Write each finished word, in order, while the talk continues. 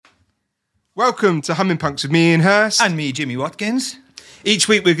Welcome to Humming Punks with me, Ian Hurst. And me, Jimmy Watkins. Each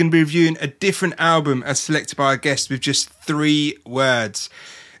week we're going to be reviewing a different album as selected by a guest with just 3 words.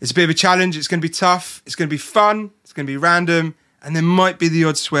 It's a bit of a challenge, it's going to be tough, it's going to be fun, it's going to be random, and there might be the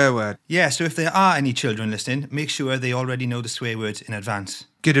odd swear word. Yeah, so if there are any children listening, make sure they already know the swear words in advance.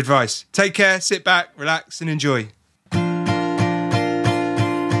 Good advice. Take care, sit back, relax and enjoy.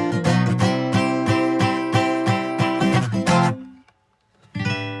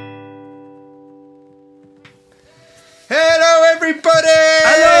 Hello, everybody!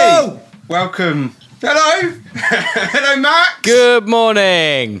 Hello! Welcome. Hello! Hello, Max! Good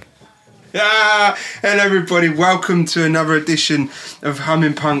morning! Hello, everybody. Welcome to another edition of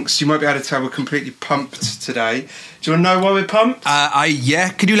Humming Punks. You might be able to tell we're completely pumped today. Do you want to know why we're pumped?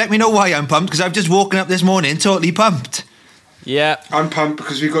 Could you let me know why I'm pumped? Because I've just woken up this morning totally pumped. Yeah. I'm pumped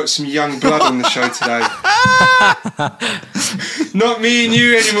because we've got some young blood on the show today. Not me and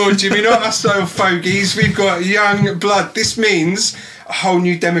you anymore, Jimmy. Not us old fogies. We've got young blood. This means a whole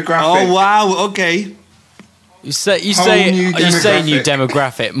new demographic. Oh, wow. Okay. You say new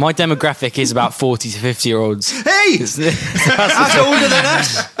demographic. My demographic is about 40 to 50-year-olds. Hey! That's older than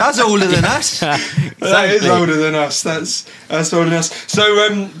us. That's older than us. Exactly. That is older than us. That's older than us. So,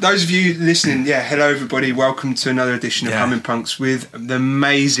 those of you listening, hello everybody. Welcome to another edition of Humming Punks with the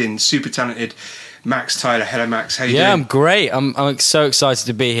amazing, super talented Max Tyler. Hello, Max. How you doing? Yeah, I'm great. I'm so excited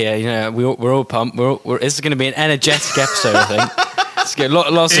to be here. You know, we're all pumped. This is going to be an energetic episode, I think. It's going to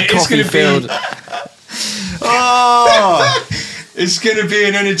lots of coffee filled. Oh, it's going to be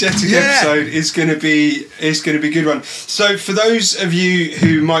an energetic episode. It's going to be a good one. So for those of you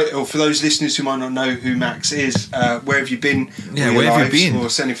who might, or for those listeners who might not know who Max is, where have you been? Where have you been? Or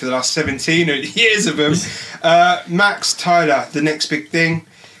certainly for the last 17 years of them. Max Tyler, the next big thing,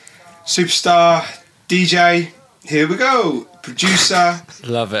 superstar, DJ. Here we go. Producer.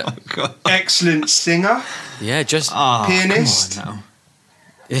 Love it. Oh, God. Excellent singer. Yeah, just pianist. Come on now.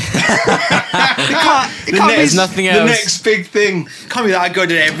 There's nothing else. The next big thing. Can't be that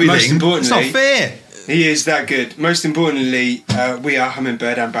good at everything. Most importantly, it's not fair. He is that good. Most importantly, we are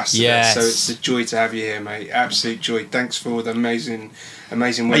Hummingbird ambassadors. Yes. So it's a joy to have you here, mate. Absolute joy. Thanks for all the amazing work.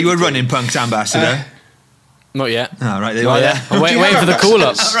 Are you a running punks ambassador? Not yet. Oh, right, there you Not are. yet. I'm waiting for the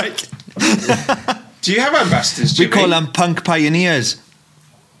call-ups. Right. Do you have ambassadors, Jimmy? We call them punk pioneers.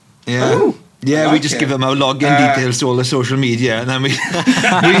 Yeah. Oh, yeah, I we like just it. give them our login details to all the social media, and then we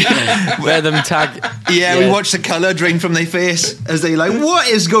Where them tag. we watch the colour drain from their face as they like, what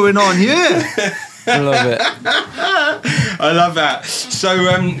is going on here? I love it. I love that. So,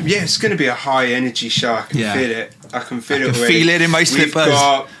 it's going to be a high energy show. I can feel it. I can feel it already. Feel it in my slippers.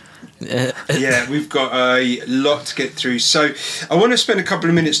 We've got a lot to get through. So I want to spend a couple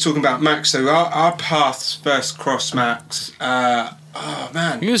of minutes talking about Max. So our paths first crossed, Max.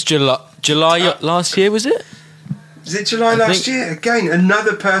 It was July last year, was it? Was it July last year? Again,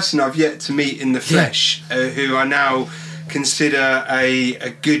 another person I've yet to meet in the flesh, who I now consider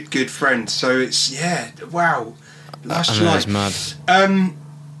a good friend. So it's wow. Last July. That was mad.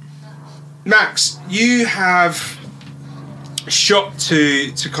 Max, you have shot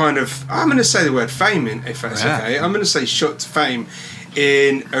to kind of, I'm going to say the word fame, if that's okay. I'm going to say shot to fame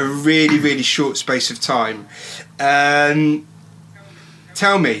in a really, really short space of time.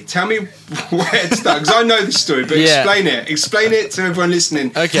 Tell me where to start, because I know the story, but explain it to everyone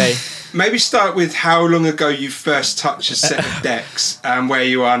listening. Okay. Maybe start with how long ago you first touched a set of decks and where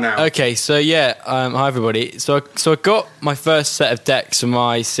you are now. Okay, so hi everybody. So I got my first set of decks for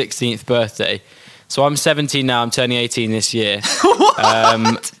my 16th birthday. So I'm 17 now. I'm turning 18 this year. What? I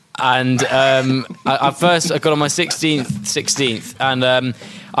got on my 16th, and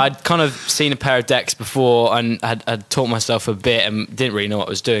I'd kind of seen a pair of decks before, and had taught myself a bit, and didn't really know what I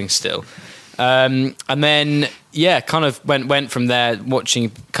was doing still. And then kind of went from there, watching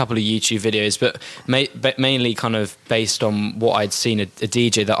a couple of YouTube videos, but mainly kind of based on what I'd seen a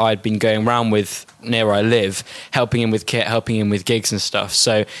DJ that I'd been going around with near where I live, helping him with kit, helping him with gigs and stuff.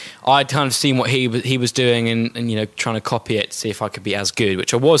 So I'd kind of seen what he was doing, and trying to copy it to see if I could be as good,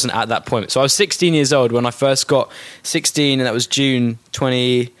 which I wasn't at that point. So I was 16 years old when I first got 16, and that was June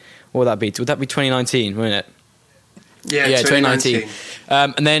 20. What would that be? Would that be 2019? Wouldn't it? Yeah, 2019.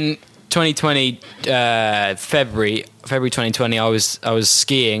 And then 2020, February 2020, I was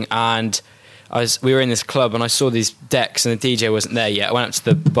skiing, and we were in this club, and I saw these decks, and the DJ wasn't there yet. I went up to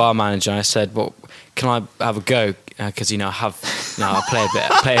the bar manager and I said, "Well, can I have a go?" Because I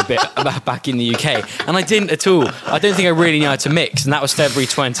play a bit back in the UK, and I didn't at all. I don't think I really knew how to mix, and that was February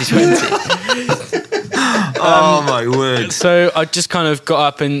 2020. Oh my word! So I just kind of got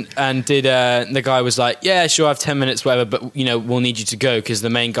up and did. The guy was like, "Yeah, sure, I have 10 minutes, whatever, but we'll need you to go because the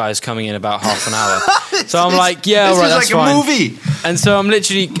main guy is coming in about half an hour." So I'm like, "Yeah, all right, that's like fine." a movie. And so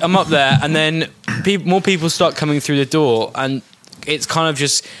I'm up there, and then more people start coming through the door, and it's kind of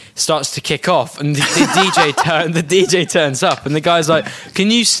just starts to kick off, and the DJ turns up, and the guy's like, "Can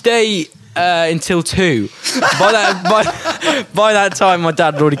you stay until 2?" By that time, my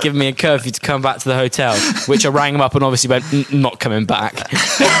dad had already given me a curfew to come back to the hotel, which I rang him up and obviously went, "Not coming back."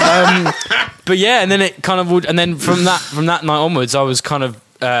 But yeah, and then it kind of would, and then from that night onwards, I was kind of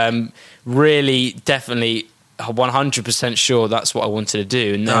really, definitely, 100% sure that's what I wanted to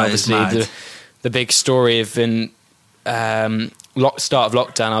do. And then obviously the big story of start of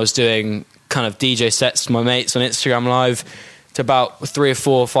lockdown, I was doing kind of DJ sets to my mates on Instagram Live to about 3 or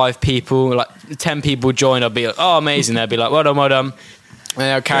 4 or 5 people. Like 10 people join, I'll be like, "Oh, amazing." They'll be like, well done. And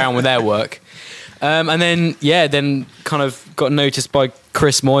they'll carry on with their work. And then kind of got noticed by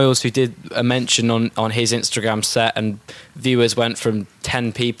Chris Moyles, who did a mention on his Instagram set, and viewers went from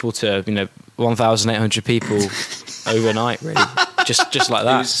 10 people to 1,800 people overnight, really, just like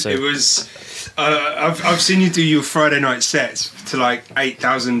that. It was. I've seen you do your Friday night sets to like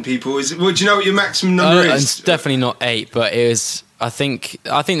 8,000 people. Do you know what your maximum number is? It's definitely not 8, but it was. I think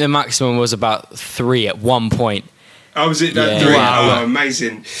the maximum was about 3 at one point. Oh, was it? Yeah. 3? Wow. Oh,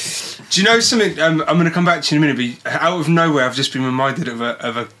 amazing. Do you know something? I'm going to come back to you in a minute, but out of nowhere, I've just been reminded of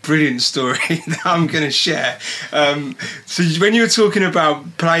a brilliant story that I'm going to share. So when you were talking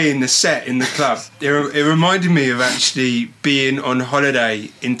about playing the set in the club, it reminded me of actually being on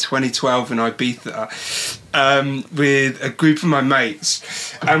holiday in 2012 in Ibiza with a group of my mates,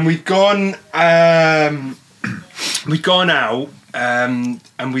 and we'd gone out. And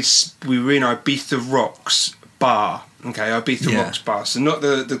we were in Ibiza Rocks bar. Okay, Ibiza Rocks bar. So not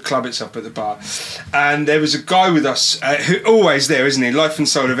the club itself, but the bar. And there was a guy with us who always there, isn't he? Life and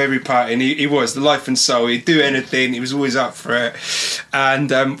soul of every party. And he was the life and soul. He'd do anything. He was always up for it. And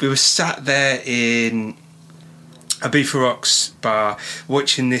we were sat there in Ibiza Rocks bar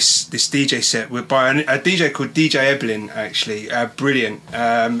watching this DJ set by a DJ called DJ Eblin, actually, brilliant.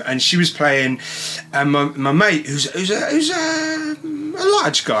 And she was playing, and my mate, who's a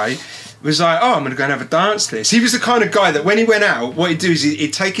large guy, was like, "Oh, I'm going to go and have a dance to this." He was the kind of guy that when he went out, what he'd do is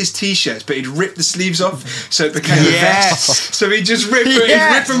he'd take his t-shirts, but he'd rip the sleeves off, so it became a vest. So he'd just rip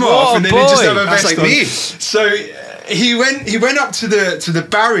them off, and then he'd just have a vest on. Me. So he went up to the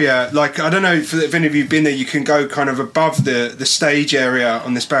barrier. Like, I don't know if any of you've been there. You can go kind of above the stage area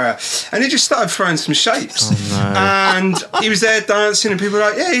on this barrier, and he just started throwing some shapes. Oh, no. And he was there dancing, and people were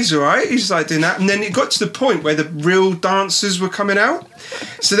like, "Yeah, he's all right." He's like doing that, and then it got to the point where the real dancers were coming out.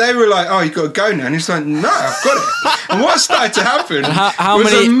 So they were like, "Oh, you've got to go now." And he's like, "No, I've got it." And what started to happen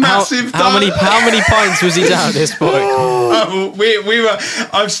was a massive how many pints was he down at this point? We were.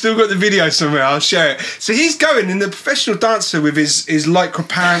 I've still got the video somewhere. I'll share it. So he's going, and the professional dancer with his lycra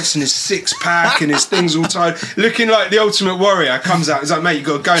pants and his 6-pack and his things all tied, looking like the Ultimate Warrior, comes out. He's like, "Mate, you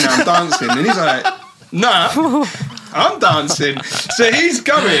got to go now. I'm dancing." And he's like, "Nah, I'm dancing." So he's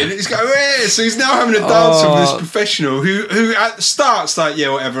going. He's going. "Yeah." So he's now having a dance with this professional who at the start's like, "Yeah,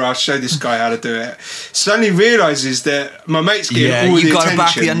 whatever. I'll show this guy how to do it." Suddenly realises that my mate's getting all the attention. You got to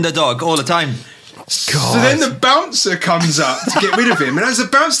back the underdog all the time. God. So then the bouncer comes up to get rid of him, and as the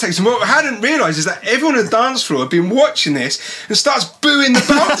bouncer takes him, what I hadn't realised is that everyone on the dance floor had been watching this and starts booing the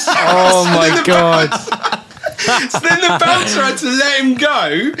bouncer. Oh my God. So then the bouncer had to let him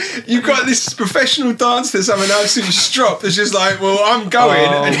go. You've got this professional dancer that's having an absolute strop that's just like, "Well, I'm going."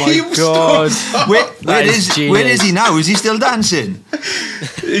 Oh and my he God. Where is he now? Is he still dancing?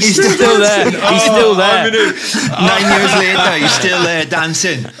 He's still there. He's still there. 9 years later, he's still there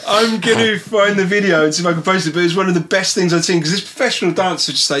dancing. I'm going to find the video and see if I can post it, but it was one of the best things I'd seen, because this professional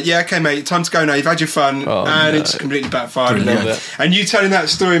dancer just like, "Yeah, okay, mate, time to go now. You've had your fun." And it's completely backfired. And you telling that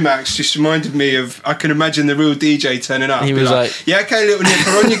story, Max, just reminded me of, I can imagine the real DJ turning up. He was like, "Yeah, okay, little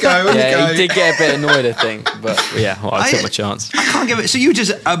nipper, on you go, on you go." He did get a bit annoyed, I think, but yeah, I took my chance. I can't give it. So you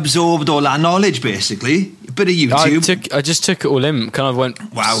just absorbed all that knowledge, basically. A bit of YouTube. I just took it all in. Kind of went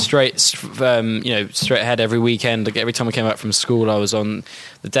straight ahead every weekend. Like every time I came back from school, I was on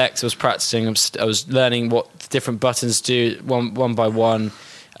the decks. I was practicing. I was learning what different buttons do one by one,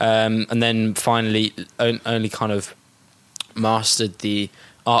 and then finally only kind of mastered the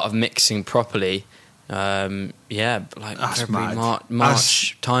art of mixing properly. That's February,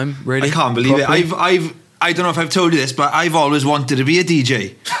 March time. Really, I can't believe it. I don't know if I've told you this, but I've always wanted to be a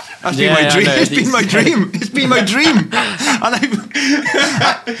DJ. That's been my dream. It's been my dream. It's been my dream. And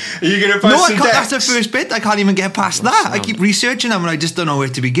Are you going to post some that's the first bit. I can't even get past that. I keep researching them and I just don't know where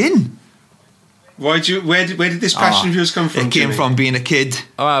to begin. Where did this passion of yours come from? It came Jimmy? from being a kid.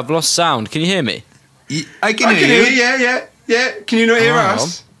 Oh, I've lost sound. Can you hear me? I can hear you. Yeah. Can you not hear hang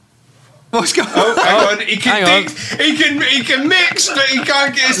us? What's going Oh, on? hang on. He can hang he can mix, but he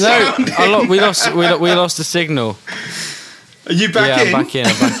can't get his sound. No, we lost the signal. Are you back in? I'm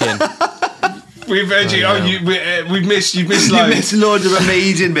back in. We've heard you. We've missed. You've missed You loads. missed loads of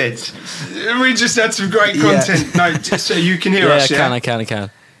amazing bits. We just had some great Yeah. content. No, so you can hear Yeah, us. I can.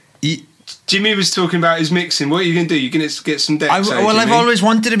 Jimmy was talking about his mixing. What are you going to do? You're going to get some decks. I've always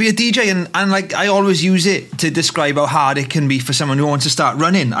wanted to be a DJ, and like I always use it to describe how hard it can be for someone who wants to start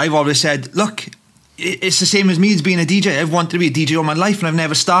running. I've always said, look, it's the same as me as being a DJ. I've wanted to be a DJ all my life, and I've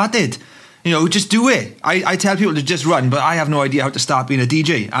never started. You know, just do it. I tell people to just run, but I have no idea how to start being a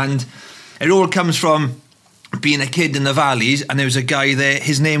DJ, and it all comes from being a kid in the valleys. And there was a guy there.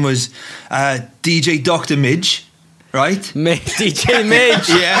 His name was DJ Dr. Midge, right? DJ Midge.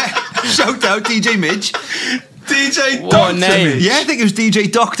 Yeah. Shout out DJ Midge. DJ What Doctor name? Midge. Yeah, I think it was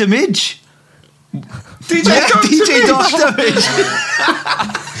DJ Dr. Midge. DJ Yeah, Doctor DJ Midge. Dr. Midge.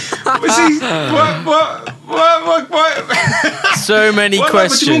 Was he? What? So many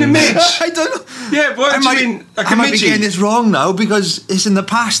questions. What do you mean a midge? I don't know. Yeah, what do you mean? Like I a might be midgie? getting this wrong now because it's in the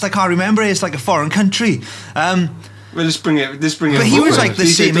past. I can't remember. It's like a foreign country. Well, let's bring it. But he was like the DJ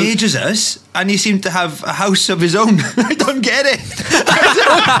same Doc- age as us, and he seemed to have a house of his own. I don't get it.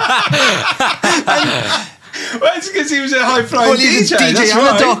 Well, it's because he was a high flying Well, he's DJ. a DJ That's and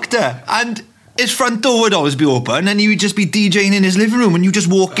right. a doctor, and his front door would always be open, and he would just be DJing in his living room, and you just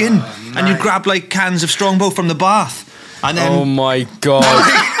walk in, and you'd grab like cans of Strongbow from the bath, and then Oh my god.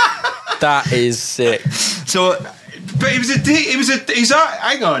 That is sick. so. But he was a. He's a.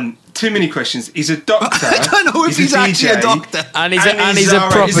 Hang on. Too many questions. He's a doctor. I don't know if he's a actually a DJ, doctor. And he's And a he's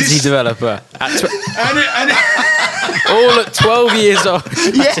alright. property Is this- developer. At And all at 12 years old.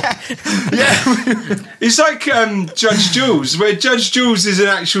 Yeah, it's like Judge Jules, where Judge Jules is an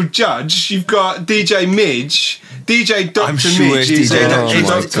actual judge. You've got DJ Midge, DJ Doctor I'm sure Midge it's is DJ an Dr. actual my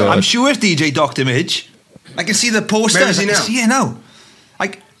doctor. God. I'm sure it's DJ Dr. Midge. I can see the posters. Where is he I can now? see it now.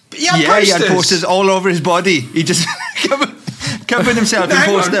 Like, He had he had posters. posters all over his body. He just covered himself in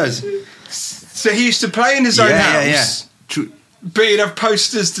Hang on. posters. So he used to play in his own house, True. but he'd have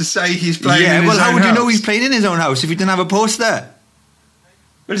posters to say he's playing Yeah, in well, his how own would you know house. he's playing in his own house if he didn't have a poster?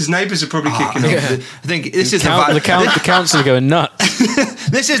 Well, his neighbours are probably kicking I off. think this is The council are going nuts.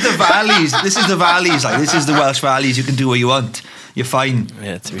 this is the valleys. This is the valleys. Like this is the Welsh valleys. You can do what you want. You're fine.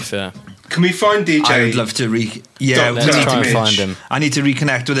 Yeah, to be fair. Can we find DJ? I would love to Doctor Let's try and Midge. find him. I need to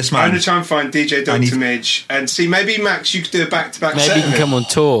reconnect with this I'm man. going to try and find DJ I need- Dr. Midge and see. Maybe Max, you could do a back-to-back set. Maybe he can of it. come on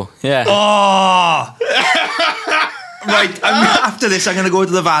tour. Yeah. Oh! Right, after this, I'm going to go to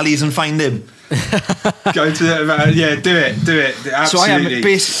the valleys and find him. Go to the do it. Absolutely. So I am But-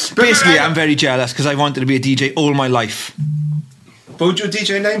 basically I'm very jealous because I wanted to be a DJ all my life. What would your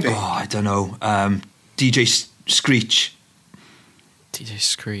DJ name be? Oh, I don't know. DJ Screech. DJ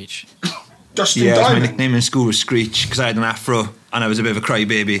Screech. Dustin Yeah, my Diamond. nickname in school was Screech because I had an afro and I was a bit of a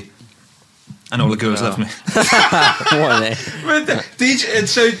crybaby, and all the girls loved me. What a name. But DJ,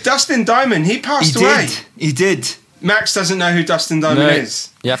 so Dustin Diamond, he passed away. He did. Max doesn't know who Dustin Diamond No, is.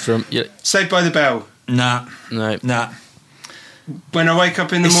 you have to. Saved by the Bell. Nah. No. When I wake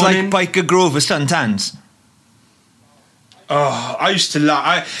up in the It's morning. like Biker Grove with suntans. Oh, I used to love.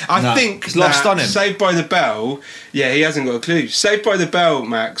 I No, think it's lost that on him. Saved by the Bell. Yeah, he hasn't got a clue. Saved by the Bell,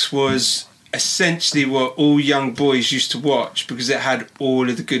 Max, was essentially what all young boys used to watch because it had all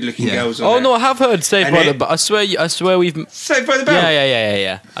of the good-looking Yeah. girls on Oh it. no, I have heard Saved And by it- the Bell. I swear we've. Saved by the Bell.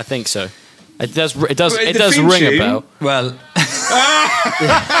 Yeah. I think so. It does. It does. But It the does theme ring a tune- bell. Well,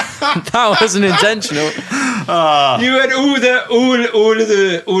 That wasn't intentional. You had all of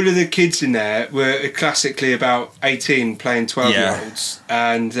the kids in there were classically about 18 playing 12-year-olds,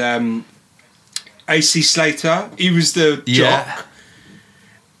 and AC Slater, he was the Yeah. jock.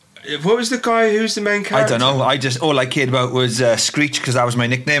 What was the guy who was the main I character? don't know. All I cared about was Screech because that was my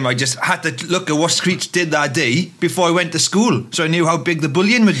nickname. I just had to look at what Screech did that day before I went to school, so I knew how big the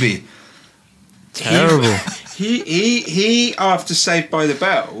bullion would be. Terrible. He after Saved by the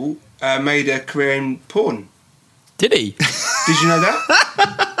Bell made a career in porn. Did he? Did you know that?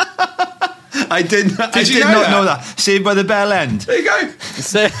 I did you not know know that. Saved by the Bell End. There you go.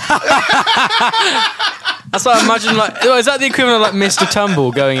 So, that's what I imagine. Like, oh, is that the equivalent of like Mr.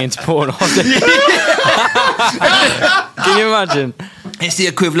 Tumble going into porn? Can you imagine? It's the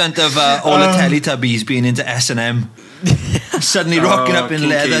equivalent of all the Teletubbies being into S&M. Suddenly rocking up in kinky.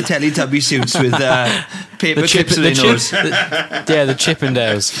 leather Teletubby suits with paper clips in their nose. the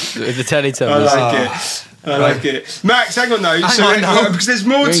Chippendales, the I Teletubbies. like it. I like it. Max, hang on though. Hang on. Because there's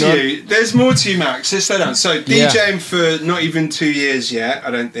more to you. There's more to you, Max. Let's slow down. So DJing for not even 2 years yet,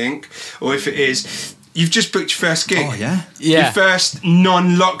 I don't think. Or if it is, you've just booked your first gig. Oh, yeah? Yeah. Your first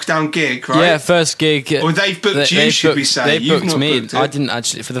non-lockdown gig, right? Yeah, first gig. Or they've booked you, should we say? They You've booked not me. booked it. I didn't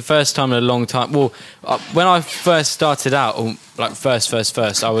actually, for the first time in a long time. Well, when I first started out, or like first, I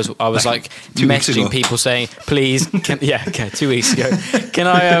was like 2 weeks messaging ago. people saying, please, 2 weeks ago, can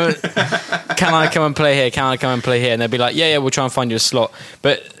I come and play here? Can I come and play here? And they'd be like, yeah, we'll try and find you a slot.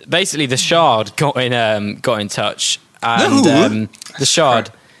 But basically, the Shard got in touch, and the Shard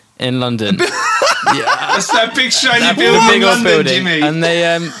in London. That's that big shiny The building big in old London, building, Jimmy. and they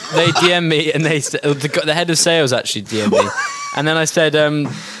DM me, and the head of sales actually DM me, and then I said, Do you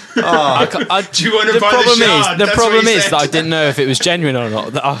want to buy the Shard? The That's problem what he is said. that I didn't know if it was genuine or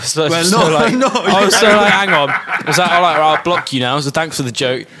not. I was so, Well, so no, like, no, I was so like, hang on. I was like, all right, I'll block you now. So thanks for the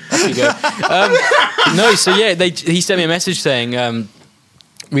joke. Off you go. No, so yeah, he sent me a message saying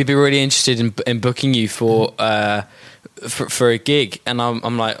we'd be really interested in booking you for a gig, and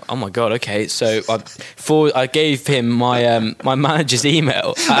I'm like, oh my god, okay. So I gave him my my manager's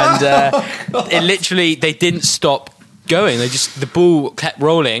email, and it literally, they didn't stop going. The ball kept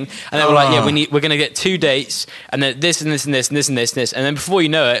rolling, and they were like, yeah, we're going to get 2 dates, and then this and this and this and this and this and this, and then before you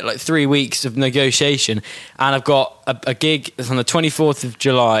know it, like 3 weeks of negotiation, and I've got a gig on the 24th of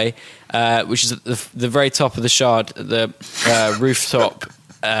July, which is at the very top of the Shard, the rooftop.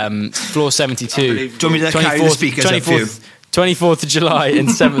 Floor 72. Do you want me to carry the speakers up for you? 24th of July and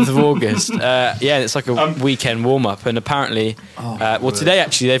 7th of August. Yeah, it's like a weekend warm-up, and apparently today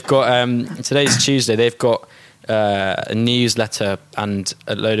actually they've got today's Tuesday, they've got a newsletter and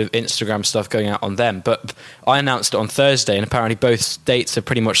a load of Instagram stuff going out on them, but I announced it on Thursday, and apparently both dates are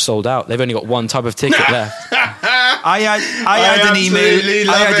pretty much sold out. They've only got one type of ticket left. I had absolutely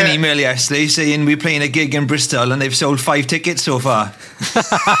love an it. email yesterday saying we're playing a gig in Bristol and they've sold 5 tickets so far.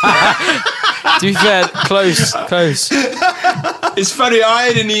 To be fair, close. It's funny, I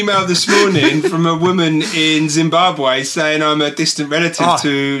had an email this morning from a woman in Zimbabwe saying I'm a distant relative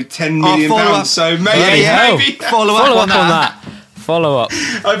to £10 million. follow up. So Bloody maybe, hell. Follow up on that. Follow up.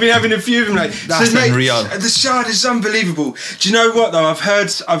 I've been having a few of them. Like, That's mate, unreal. The Shard is unbelievable. Do you know what though? I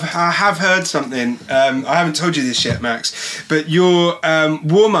have heard something. I haven't told you this yet, Max. But your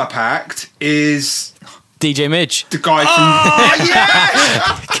warm-up act is DJ Midge. the guy from. Oh,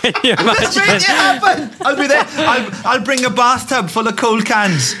 yeah! Can you Let's make it imagine? happen. I'll be there. I'll bring a bathtub full of cold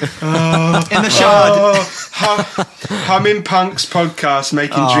cans in the Shard. Humming Punks podcast,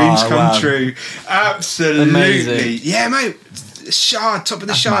 making dreams come true. Absolutely. Amazing. Yeah, mate. Shard, top of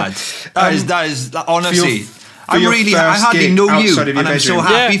the Shard. Mad. That is honestly. for your I first hardly gig know you, outside of your and I'm so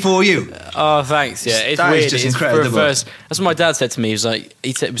bedroom. happy Yeah. for you. Oh, thanks. Yeah, it's That is weird. just It's incredible. For a first, that's what my dad said to me. He was like,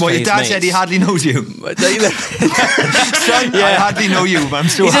 he said, Well, your dad said he hardly knows you. Son, I hardly know you, but I'm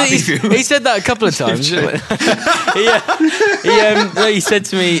so happy for you. He said that a couple of times. He said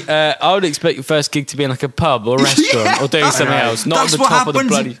to me, I would expect your first gig to be in like a pub or restaurant or doing something else, not That's at the what top of the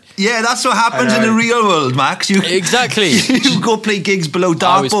happens. bloody... Yeah, that's what happens I in the know. real world, Max. You Exactly. you go play gigs below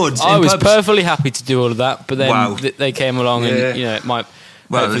dartboards. I in was pubs. perfectly happy to do all of that, but then Wow. they came along, Yeah. and it might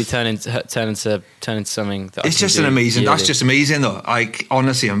Well, hopefully turn into something that It's I can just do an amazing. That's yearly. just amazing, though. Like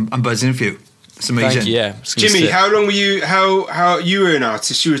honestly, I'm buzzing for you. It's amazing. Thank you. Yeah, Just gonna Jimmy, sit. how long were you? How you were an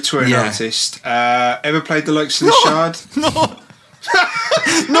artist? You were a touring Yeah. artist. Ever played the likes of the Shard?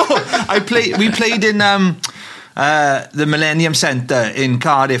 No, we played in the Millennium Centre in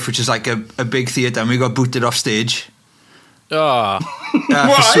Cardiff, which is like a big theatre, and we got booted off stage Oh, for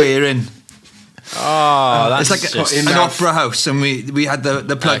Why? swearing. that's It's like just... an opera house, and we had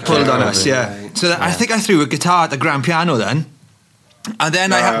the plug pulled on us. Yeah, right. so I think I threw a guitar at the grand piano then, and then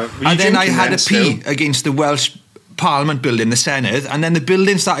were you I had drinking a then pee still? against the Welsh Parliament building, the Senedd, and then the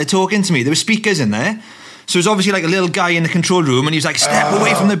building started talking to me. There were speakers in there. So it was obviously like a little guy in the control room, and he was like, "Step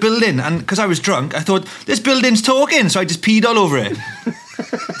away from the building." And because I was drunk, I thought this building's talking, so I just peed all over it.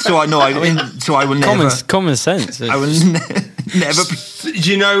 So I will never. common sense. I will never. Do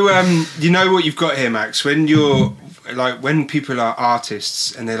you know what you've got here, Max? When you're like, when people are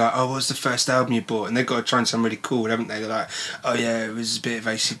artists and they're like, "Oh, what's the first album you bought?" and they've got to try and sound really cool, haven't they? They're like, "Oh yeah, it was a bit of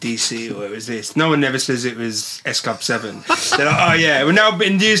AC/DC, or it was this." No one ever says it was S Club 7. They're like, "Oh yeah." Well, now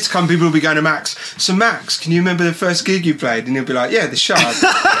in years to come, people will be going to Max. So Max, can you remember the first gig you played? And he'll be like, "Yeah, the Shard."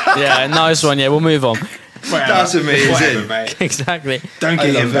 Yeah, nice one. Yeah, we'll move on. Whatever. That's amazing. Whatever, mate. Exactly. Don't I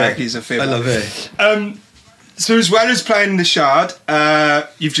get love him back. it. He's a fibber. I love it. So as well as playing the Shard,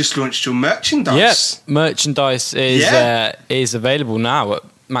 you've just launched your merchandise. Yes, merchandise is available now at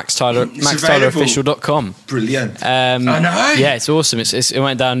maxtylerofficial.com. Brilliant. I know. Yeah, it's awesome. It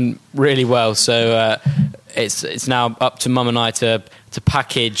went down really well. So it's now up to Mum and I to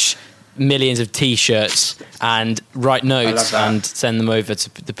package millions of T-shirts and write notes and send them over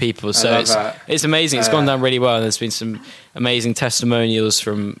to the people. So it's amazing. It's gone down really well. There's been some amazing testimonials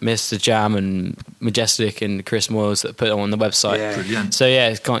from Mr. Jam and Majestic and Chris Moyles that put it on the website. Yeah. Brilliant. So yeah,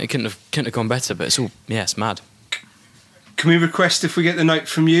 it couldn't have gone better. But it's mad. Can we request if we get the note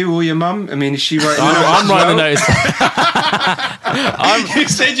from you or your mum? I mean, is she writing the notes? I'm writing the notes. You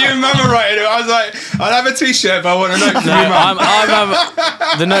said you and mum are writing it. I was like, I'll have a T-shirt, but I want a note from No, you, mum.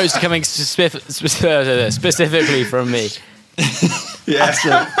 I'm the notes coming specifically from me. Yeah.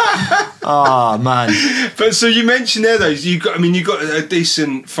 Oh man. But so you mentioned there, though, you got a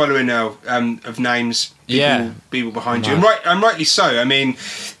decent following now of names, people behind you, and rightly so. I mean,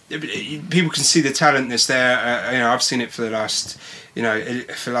 people can see the talent that's there. I've seen it for the last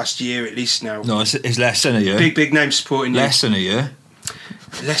year at least now. No, it's less than a year. Big names supporting you. Less than a year.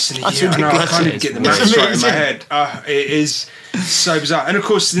 Less than a year. I know, I can't even get the maths right in my head. It is so bizarre. And of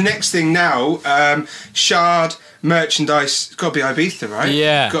course, the next thing now, Shard merchandise. It's got to be Ibiza, right?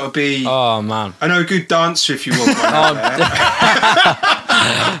 Yeah. Got to be. Oh man. I know a good dancer if you want one. Out there.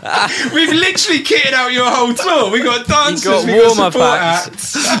 We've literally kitted out your whole tour. We got dancers. You got we got warm-up support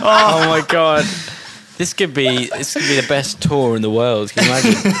acts. acts. Oh my god. This could be the best tour in the world. Can you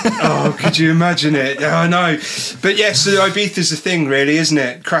imagine? Oh, could you imagine it? Yeah, I know. But yes, so Ibiza's the thing, really, isn't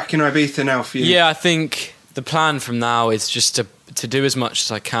it? Cracking Ibiza now for you. Yeah, I think the plan from now is just to do as much as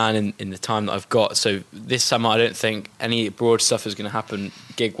I can in the time that I've got. So this summer, I don't think any broad stuff is going to happen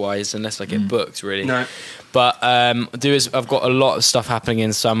gig-wise unless I get booked, really. No. But I've got a lot of stuff happening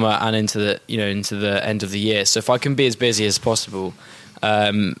in summer and into the end of the year. So if I can be as busy as possible,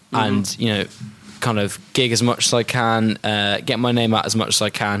 and kind of gig as much as I can, get my name out as much as I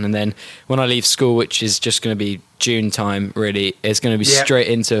can, and then when I leave school, which is just going to be June time, really, it's going to be straight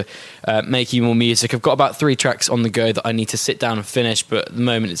into making more music. I've got about 3 tracks on the go that I need to sit down and finish, but at the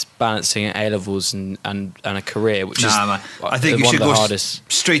moment it's balancing A-levels and a career, which is man. I think you one should of the go hardest.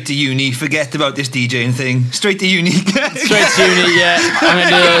 straight to uni. Forget about this DJing thing. Straight to uni. Straight to uni, yeah. I'm going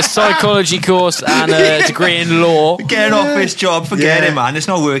to do a psychology course and a degree in law. Get an office job. Forget it, man. It's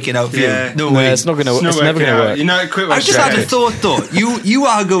not working out for you. No way. It's not going to. It's never going to work. You know, quit. I just had a thought though. You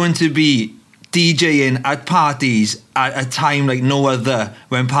are going to be DJing at parties at a time like no other,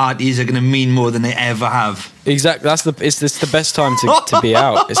 when parties are going to mean more than they ever have. Exactly. It's the best time to be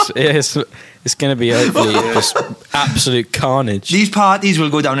out. It's going to be hopefully just absolute carnage. These parties will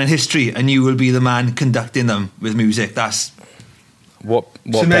go down in history, and you will be the man conducting them with music. That's what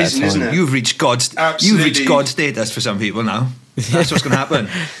it's amazing, isn't it? You've reached God status for some people now. That's what's going to happen.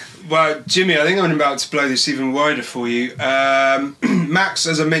 Well, Jimmy, I think I'm about to blow this even wider for you. Max,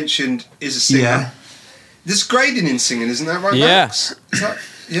 as I mentioned, is a singer. Yeah. There's grading in singing, isn't that right, Yeah. Max?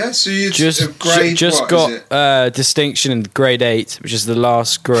 Yeah, so you just grade, got distinction in grade 8, which is the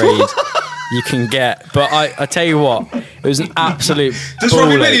last grade you can get. But I tell you what, it was an absolute Does ball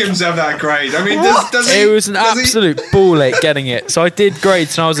Robbie ache. Williams have that grade? I mean, does he? It was an absolute ball ache getting it. So I did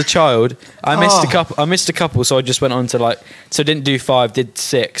grades when I was a child. I missed a couple, so I just went on to didn't do 5, did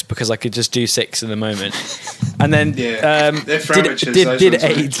 6 because I could just do 6 in the moment. And then did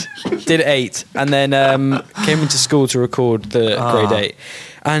 8, and then came into school to record the grade 8,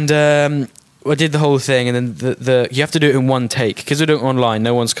 and I did the whole thing, and then the you have to do it in one take because we do it online.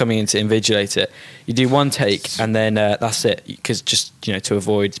 No one's coming in to invigilate it. You do one take, and then that's it. Because just to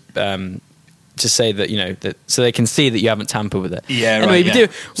avoid. To say that that so they can see that you haven't tampered with it. Yeah, anyway, right. Yeah.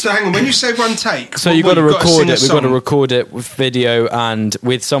 So hang on, when you say one take, so you've got to record it. We've got to record it with video and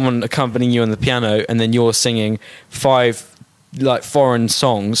with someone accompanying you on the piano, and then you're singing 5 foreign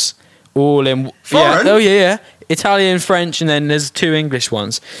songs, all in foreign. Yeah, yeah. Italian, French, and then there's 2 English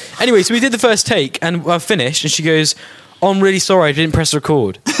ones. Anyway, so we did the first take, and I finished, and she goes, "Oh, I'm really sorry, I didn't press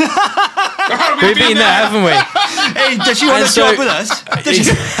record." We've been there, haven't we? Hey, does she want a job with us?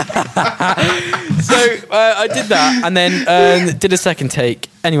 So I did that, and then did a second take.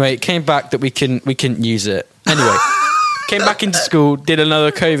 Anyway, it came back that we couldn't use it. Anyway, came back into school, did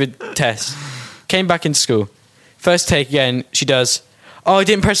another COVID test. Came back into school. First take again, she does, "Oh, I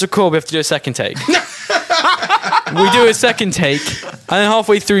didn't press record, we have to do a second take." We do a second take, and then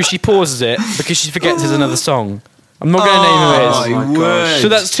halfway through she pauses it because she forgets there's another song. I'm not going to name who it is. Oh my God. So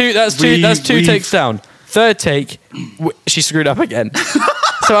that's two takes down. Third take, she screwed up again.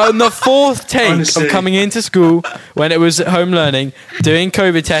 So on the 4th take Honestly. of coming into school, when it was at home learning, doing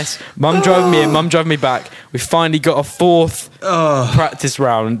COVID tests, mum driving me in, mum driving me back, we finally got a 4th practice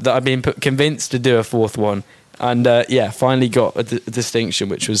round that I've been convinced to do a 4th one. And finally got a distinction,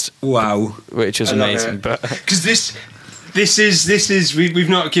 which was wow, which was amazing. But because This is we've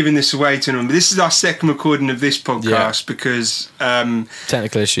not given this away to anyone, but this is our second recording of this podcast because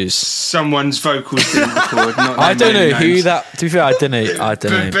technical issues. Someone's vocals didn't record. Not I don't know names. who that. To be fair, I don't know.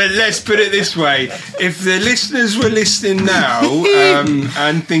 But let's put it this way: if the listeners were listening now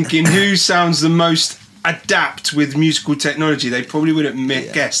and thinking who sounds the most adapt with musical technology, they probably wouldn't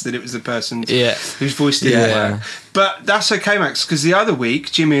guess that it was the person whose voice didn't work. But that's okay, Max, because the other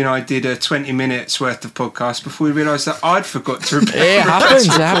week Jimmy and I did a 20 minutes worth of podcast before we realised that I'd forgot to repair. It happens.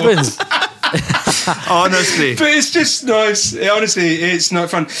 Honestly, but it's just nice. Honestly, it's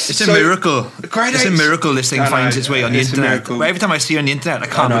not fun. It's a miracle. It's a miracle this thing finds its way on the internet. But every time I see it on the internet, I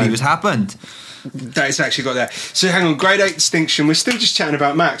can't believe it's happened. That it's actually got there. So hang on, grade 8 distinction. We're still just chatting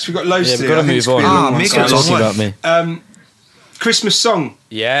about Max. We've got loads to do. We've got to move on. Make it a long one. About me. Christmas song.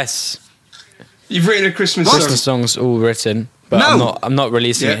 Yes. You've written a Christmas song. Christmas song's all written, but I'm not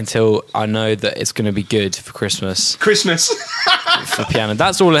releasing it until I know that it's going to be good for Christmas. For piano.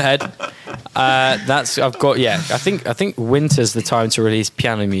 That's all ahead. I've got. I think winter's the time to release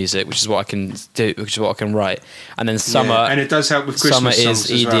piano music, which is what I can do, which is what I can write, and then summer. And it does help with Christmas songs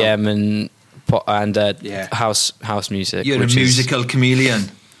is EDM and house music. You're a musical chameleon.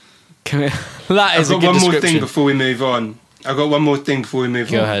 That is a good one more description. thing before we move on. I've got one more thing before we move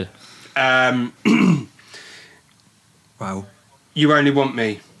on. Go ahead. Wow. You Only Want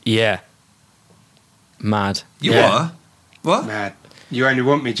Me. Yeah. Mad. You are? What? Mad. You Only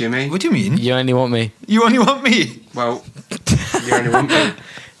Want Me, Jimmy. What do you mean? You Only Want Me. You only want me? Well, You Only Want Me.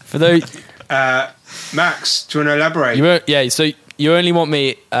 For those... Max, do you want to elaborate? So You Only Want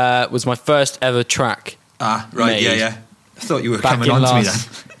Me was my first ever track. Ah, right, made. yeah. I thought you were Back coming in on to me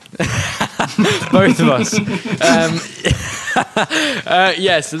last- then. Both of us.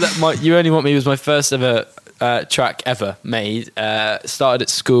 So that You Only Want Me was my first ever track ever made. Started at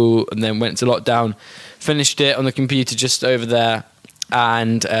school and then went to lockdown. Finished it on the computer just over there,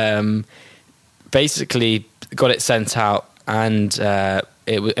 and basically got it sent out, and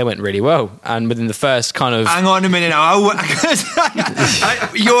it went really well. And within the first kind of... Hang on a minute now.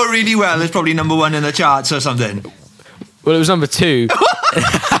 You're really well. It's probably number 1 in the charts or something. Well, it was number 2. Oh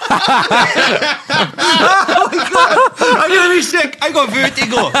my God. I'm going to be sick. I got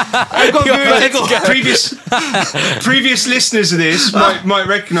vertigo. Previous listeners of this might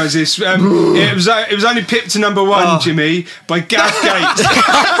recognise this. It was only pipped to number 1, Jimmy, by Gav Gates.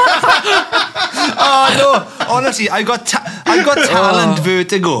 Oh no! Honestly, I got talent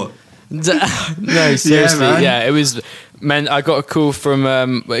vertigo. No, seriously, it was. Man, I got a call from.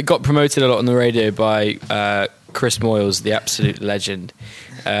 It got promoted a lot on the radio by Chris Moyles, the absolute legend.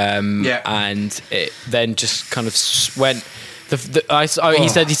 And it then just kind of went. He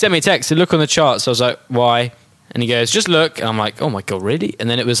said he sent me a text to look on the charts. So I was like, why? And he goes, just look. And I'm like, oh my God, really? And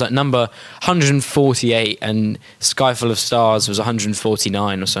then it was like number 148 and Sky Full of Stars was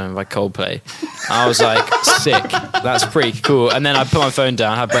 149 or something by Coldplay. I was like, sick. That's pretty cool. And then I put my phone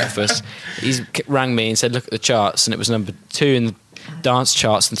down, had breakfast. He rang me and said, look at the charts. And it was number 2 in the dance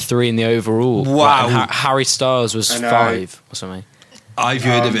charts and 3 in the overall. Wow. And Harry Styles was 5 or something. I've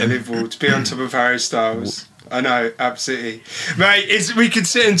heard of him. Unbelievable to be on top of Harry Styles. I know, absolutely, mate. We could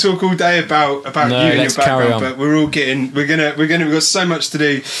sit and talk all day about you and your background, but we've got so much to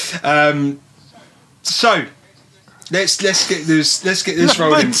do. So let's get this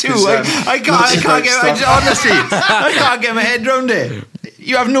rolling. 2. I can't get my head around it.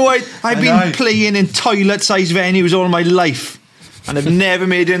 You have no idea. I've been playing in toilet-sized venues all my life, and I've never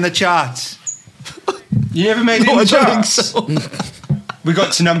made it in the charts. You never made it in the charts? We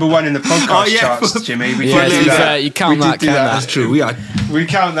got to number 1 in the podcast charts, Jimmy. You count that. That's true. We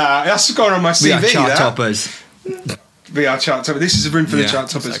count that. That's gone on my CV. We are chart toppers. We are chart toppers. This is a room for the chart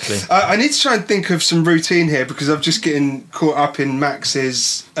toppers. Exactly. I need to try and think of some routine here because I'm just getting caught up in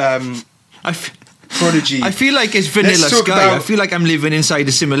Max's prodigy. I feel like it's Vanilla Sky. I feel like I'm living inside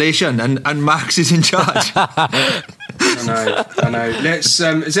a simulation and Max is in charge. I know. Let's.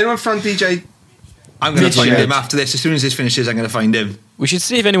 Has anyone found DJ? I'm going to find him after this. As soon as this finishes, I'm going to find him. We should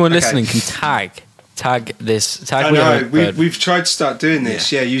see if anyone listening can tag this. I know. We've tried to start doing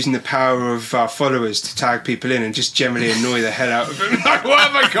this, using the power of our followers to tag people in and just generally annoy the hell out of them. Like, why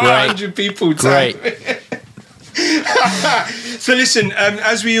have I got 100 people tagged? So listen,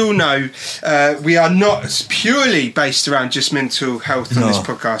 as we all know, we are not purely based around just mental health on this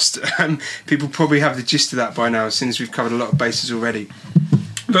podcast. People probably have the gist of that by now, since we've covered a lot of bases already.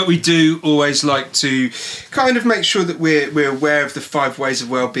 But we do always like to kind of make sure that we're aware of the 5 ways of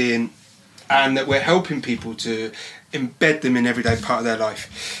well-being and that we're helping people to embed them in everyday part of their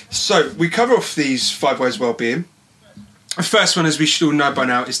life. So we cover off these 5 ways of well-being. The first one, as we should all know by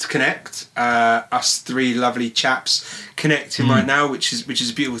now, is to connect. Us three lovely chaps connecting right now, which is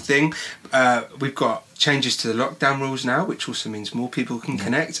a beautiful thing. We've got changes to the lockdown rules now, which also means more people can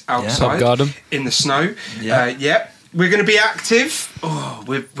connect outside in the snow. We're going to be active. Oh,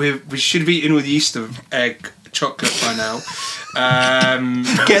 we should have eaten all the Easter egg chocolate by now.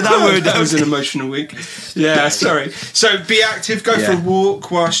 Get that word. That was an emotional week. Yeah, sorry. So be active. Go for a walk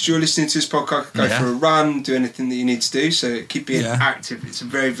whilst you're listening to this podcast. Go for a run. Do anything that you need to do. So keep being active. It's a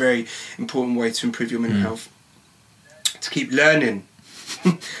very, very important way to improve your mental health. To keep learning.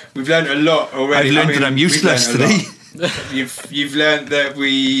 We've learned a lot already. I've learned that I'm useless today. You've learned that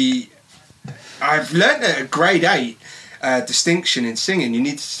I've learned that at grade 8. Distinction in singing. You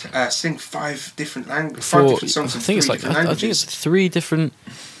need to sing 5 different languages, 5 different songs. I think it's like I think it's three different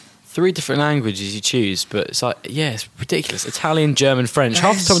languages you choose, but it's like it's ridiculous. Italian, German, French.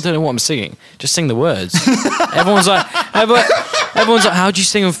 Half the time I don't know what I'm singing. Just sing the words. Everyone's like, how do you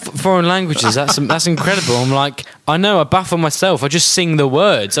sing in foreign languages? That's incredible. I'm like, I know. I baffle myself. I just sing the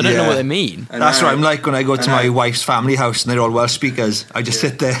words. I don't know what they mean. That's what I'm like when I go to my wife's family house and they're all Welsh speakers. I just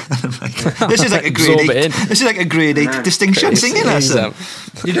sit there and I'm like, this is like a grade 8. This is like a grade 8 distinction singing lesson.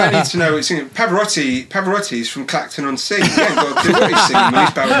 You don't need to know what singing. Pavarotti's from Clacton-on-Sea. You ain't got to do what he's singing when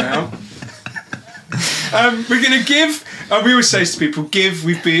he's bowing out. We're going to give. We always say to people, give.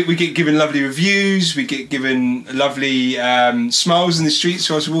 We get given lovely reviews. We get given lovely smiles in the streets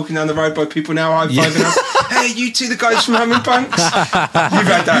whilst we're walking down the road by people now high-fiving us. Hey, you two, the guys from Humming Punks. You've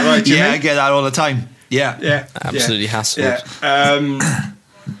had that, right, Jimmy? Yeah, I get that all the time. Yeah. Absolutely hassled. Yeah.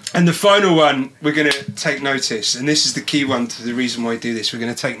 And the final one, we're going to take notice. And this is the key one to the reason why we do this. We're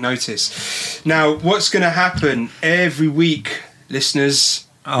going to take notice. Now, what's going to happen every week, listeners?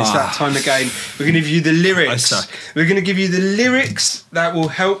 It's that time again. We're going to give you the lyrics. I suck. We're going to give you the lyrics that will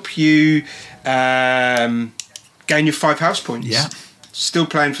help you gain your 5 house points. Yeah. Still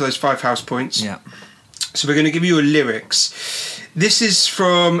playing for those 5 house points. Yeah. So we're going to give you your lyrics. This is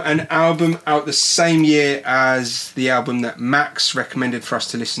from an album out the same year as the album that Max recommended for us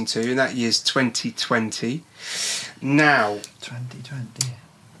to listen to, and that year's 2020. Now, 2020.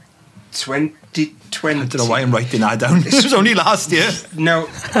 I don't know why I'm writing that down. This was only last year. Now,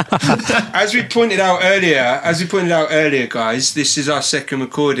 as we pointed out earlier, guys, this is our second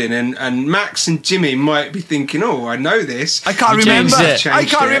recording, and Max and Jimmy might be thinking, "Oh, I know this." I can't remember. Honestly,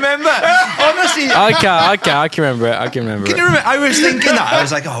 I can remember it. Can you remember? I was thinking that. I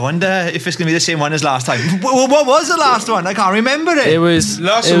was like, I wonder if it's going to be the same one as last time. What was the last one? I can't remember it. It was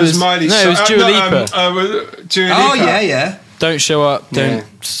Miley. No, it was Dua Lipa. Dua Lipa. Oh yeah. Don't show up. Don't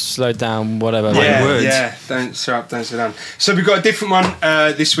slow down. Whatever. Don't show up. Don't slow down. So we've got a different one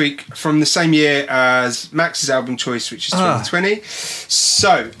this week from the same year as Max's album choice, which is 2020.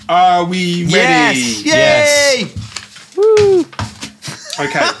 So, are we ready? Yes. Yay! Woo!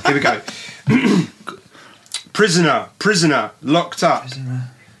 Okay, here we go. Prisoner, locked up.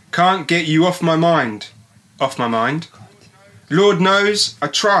 Can't get you off my mind. Lord knows I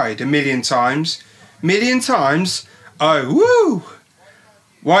tried a million times. Oh, woo!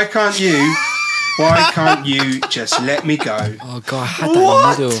 Why can't you just let me go? Oh God, I had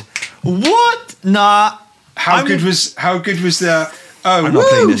that in the middle. What? Nah. How good was the? Oh, I'm not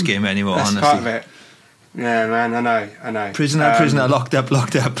playing this game anymore. That's honestly, part of it. Yeah, man, I know. Prisoner, locked up.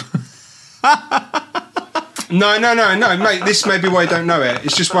 No, mate. This may be why I don't know it.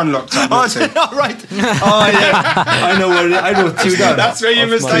 It's just one locked up. Not two. Right. Oh yeah, I know what it is. I know two down. That's where your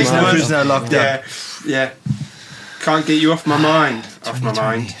mistake was. Prisoner, locked up. Yeah. Can't get you off my mind.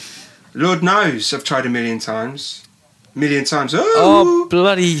 Lord knows I've tried a million times. Oh,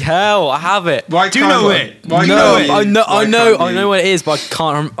 bloody hell! I have it. Why do you know it? I know what it is, but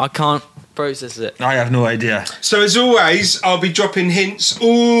I can't process it. I have no idea. So as always, I'll be dropping hints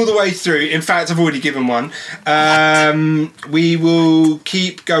all the way through. In fact, I've already given one. We will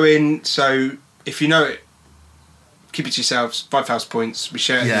keep going. So if you know it, keep it to yourselves. 5 house points. We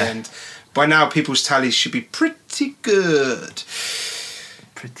share it at the end. By now, people's tallies should be pretty good.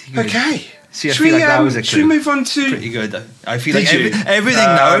 Okay. See, I feel like that was a clue. Should we move on to... Pretty good. I feel like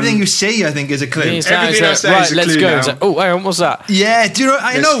everything you say, I think, is a clue. Everything I say is a right, clue let's go. now. Oh, hang on, what's that? Yeah, do you know...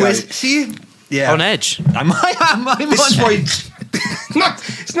 I know. See? Yeah. On edge. I'm this is why...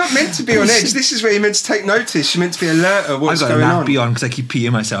 it's not meant to be on edge. This is where you're meant to take notice. You're meant to be alert of what's going on. I've got a nappy on because I keep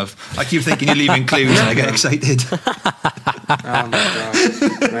peeing myself. I keep thinking you're leaving clues and I get excited. Oh my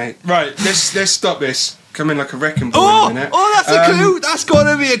God. Right, let's stop this. Come in like a wrecking ball in a minute. Oh, that's a clue. That's got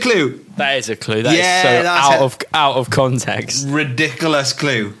to be a clue. That is a clue. That is so out of context. Ridiculous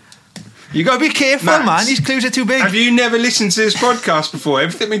clue. You got to be careful, Max, man. These clues are too big. Have you never listened to this podcast before?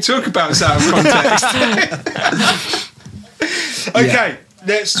 Everything we talk about is out of context. Okay,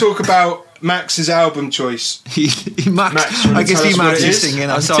 let's talk about Max's album choice. Max, I can see what Max it is? singing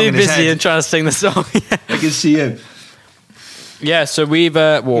I'm a song too in his busy head. and trying to sing the song. I can see him. Yeah, so we've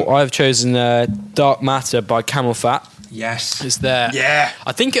I've chosen Dark Matter by Camel Fat. Yes. It's their Yeah.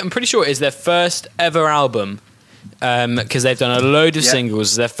 I'm pretty sure it is their first ever album. Because they've done a load of singles.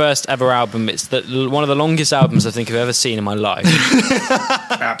 It's their first ever album. It's one of the longest albums I think I've ever seen in my life.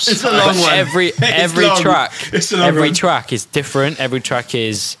 Absolutely. It's a long one. Every long. track, It's a long every one. track is different. Every track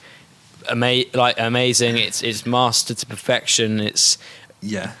is amazing. It's mastered to perfection. It's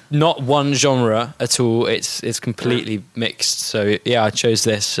Yeah. not one genre at all. It's completely mixed. So yeah, I chose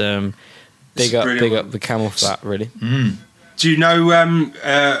this. Big up the Camel Fat, really. Do you know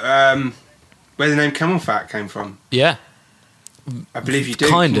where the name Camel Fat came from? Yeah, I believe you do.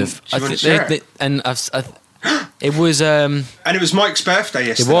 kind Do of. you want to share it? It was And it was Mike's birthday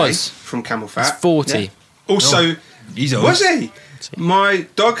yesterday. was. From Camel Fat. It's 40. Yeah. Also, He's old. was he? My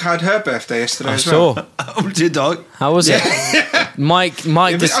dog had her birthday yesterday I as well. saw. Old your dog. How was it? Mike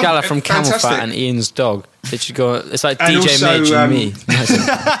but- Descala from Camel fantastic. Fat and Ian's dog. It should go. It's like And DJ also, Midge and me.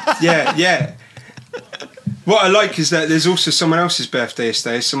 Yeah. What I like is that there's also someone else's birthday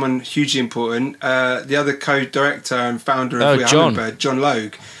yesterday, someone hugely important, the other co-director and founder of We Are John. Hummingbird, John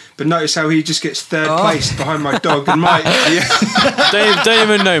Logue. But notice how he just gets third place behind my dog and Mike. don't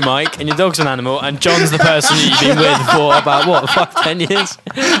even know Mike, and your dog's an animal, and John's the person you've been with for about 5-10 years.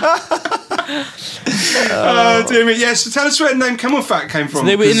 Oh, dear me. Yeah, so tell us where the name Camel Fat came from.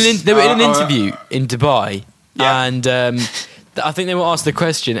 They were in an because, interview in Dubai, Yeah. and I think they were asked the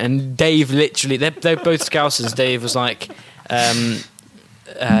question, and Dave literally, they're both Scousers. Dave was like,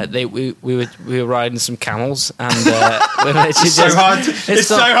 we were riding some camels, and we were It's so hard. It's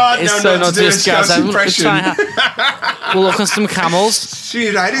so hard now not to do a Scouse impression. We'll look at some camels.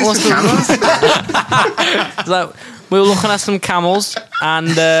 Shoot, I did What's some camels. It's like, we were looking at some camels, and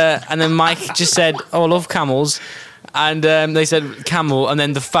then Mike just said, "Oh, I love camels," and they said camel, and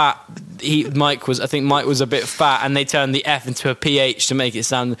then the fat. Mike was a bit fat, and they turned the F into a PH to make it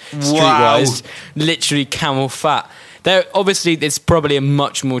sound streetwise. Literally, Camel Fat. There, obviously, it's probably a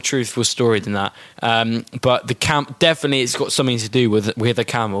much more truthful story than that. But the definitely, it's got something to do with a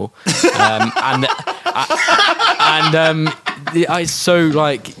camel, it's so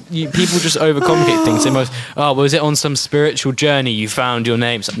like people just overcomplicate things. They most, was it on some spiritual journey you found your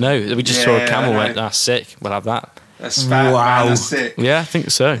name? So, no, we just saw a camel. Went, that's sick. We'll have that. That's fat, man, that's sick. Yeah, I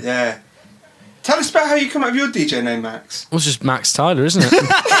think so. Yeah. Tell us about how you come up with your DJ name, Max. It was just Max Tyler, isn't it?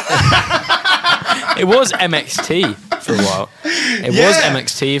 It was MXT for a while. It was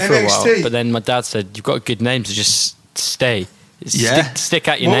MXT for a while, but then my dad said, "You've got a good name, so just stay. Stick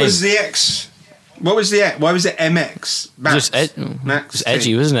out your name." What was the X? What was the X? Why was it MX? Max. Max. It's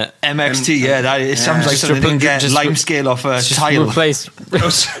edgy, wasn't it? MXT, it sounds like something you can get lime scale off a tile. Replace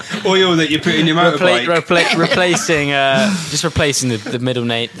Oil that you put in your motorbike. replacing the middle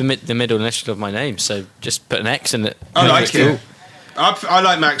name, the middle initial of my name. So just put an X in it. I like Cool. it. I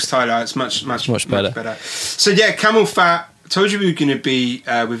like Max Tyler. It's much better. So yeah, Camel Fat. Told you we were going to be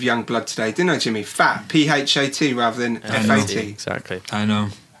with Young Blood today, didn't I, Jimmy? Fat, PHAT rather than FAT. Exactly. I know.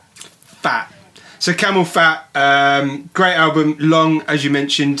 Fat. So Camel Fat, great album, long as you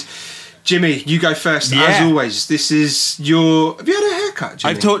mentioned. Jimmy, you go first as always. This is your. Have you had a haircut,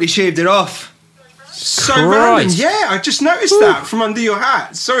 Jimmy? I've totally shaved it off. So random. Yeah, I just noticed that from under your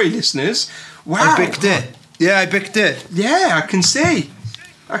hat. Sorry, listeners. Wow. I bicked it. Yeah, I bicked it. Yeah, I can see.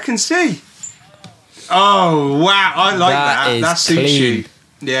 Oh wow, I like that. That suits clean. you.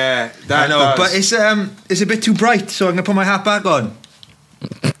 Yeah, that I know, does. but it's a bit too bright, so I'm gonna put my hat back on.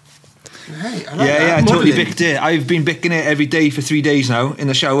 Hey, I like that. I totally Modelling. bicked it. I've been bicking it every day for 3 days now in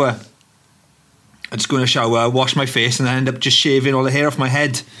the shower. I just go in the shower, wash my face, and I end up just shaving all the hair off my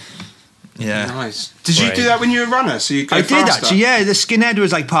head. Yeah. Nice. Did you do that when you were a runner? So you go I faster? did actually, yeah. The skinhead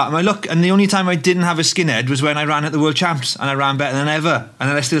was like part of my look, and the only time I didn't have a skinhead was when I ran at the World Champs, and I ran better than ever, and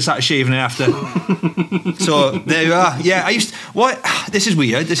then I still started shaving it after. So there you are. Yeah, this is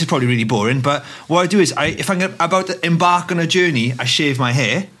weird. This is probably really boring, but what I do is, if I'm about to embark on a journey, I shave my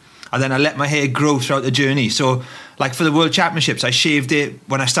hair, and then I let my hair grow throughout the journey. So, like for the World Championships, I shaved it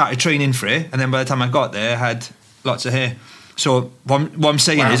when I started training for it, and then by the time I got there, I had lots of hair. So what I'm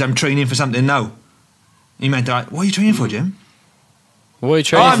saying is I'm training for something now. You meant that? What are you training for, Jim? What are you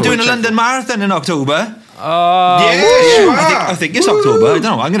training for? I'm doing a London Marathon in October. Yes, you are. I think it's October. I don't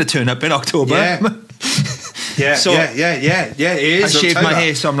know. I'm going to turn up in October. Yeah. So- yeah. It I is. shaved October. my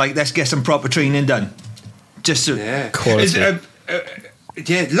hair, so I'm like, let's get some proper training done. Just so, Quality.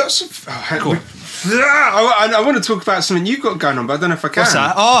 Lots of. I want to talk about something you've got going on, but I don't know if I can. What's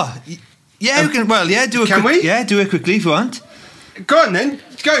that? Oh, yeah, we can. Well, yeah, do it. Can we? Yeah, do it quickly if you want. Go on then.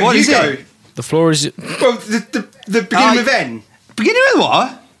 Go. What you is go. it? The floor is. Well, the beginning with N. Beginning with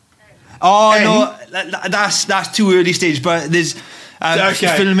what? Oh N? no, that's too early stage. But there's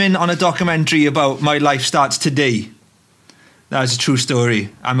Okay. filming on a documentary about my life starts today. That's a true story.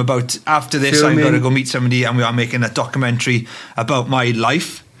 I'm about after this. I'm Filming. going to go meet somebody, and we are making a documentary about my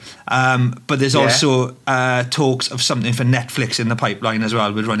life. But there's Yeah. also talks of something for Netflix in the pipeline as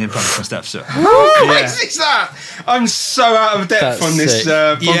well with running pumps and stuff. So What is that? I'm so out of depth That's on this sick.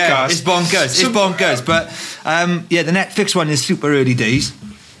 podcast. yeah, it's bonkers. So- It's bonkers. But the Netflix one is super early days.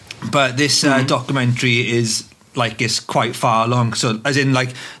 But this documentary is like it's quite far along. So as in like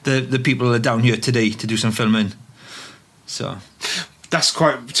the people are down here today to do some filming. So That's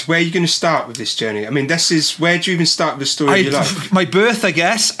quite. So where are you going to start with this journey? I mean, this is where do you even start with the story of your life? my birth, I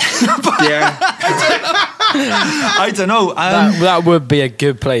guess. Yeah. I don't know. That would be a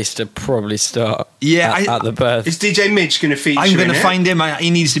good place to probably start. Yeah, at the birth. Is DJ Midge going to feature? I'm going in to it? find him. He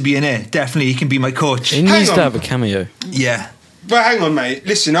needs to be in it. Definitely, he can be my coach. He needs Hang to on. have a cameo. Yeah. Well, hang on, mate.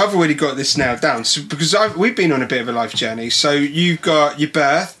 Listen, I've already got this nailed down. So, because we've been on a bit of a life journey. So you've got your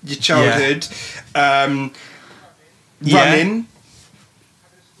birth, your childhood, running,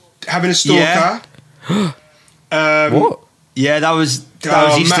 having a stalker. What? Yeah, that was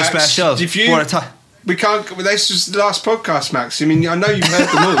Oh, Easter Max, special. if you- What a time. We can't. This was the last podcast, Max. I mean, I know you've heard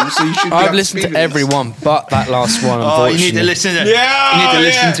them all, so you should. Be up I've listened speed to with every this. one but that last one. Oh, you need to Unfortunately. listen to it. Yeah, You need to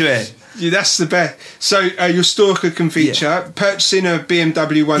listen yeah. to it. Yeah, that's the best. So your stalker can feature. Purchasing a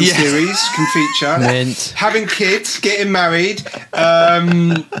BMW 1 Yeah. Series can feature. Mint. Having kids, getting married,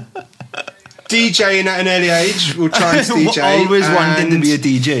 DJing at an early age. We'll try and DJ. Always wanting to and, be a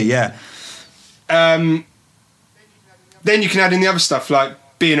DJ, yeah. Then you can add in the other stuff like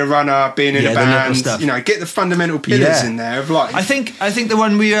being a runner, being in Yeah, a the little band. stuff. You know, get the fundamental pillars Yeah. in there of life. I think the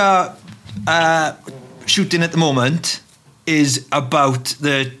one we are shooting at the moment is about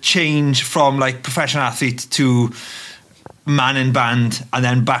the change from like professional athlete to man in band and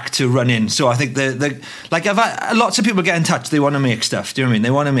then back to running. So I think the like I've had, lots of people get in touch. They want to make stuff. Do you know what I mean?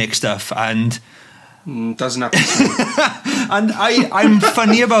 They want to make stuff and. Doesn't happen. To me. And I'm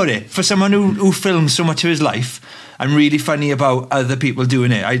funny about it. For someone who films so much of his life, I'm really funny about other people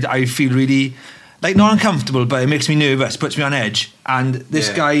doing it. I feel really, like, not uncomfortable, but it makes me nervous, puts me on edge. And this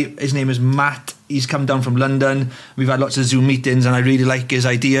Yeah. guy, his name is Matt. He's come down from London. We've had lots of Zoom meetings, and I really like his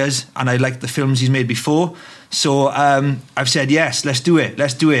ideas, and I like the films he's made before. So I've said, yes, let's do it.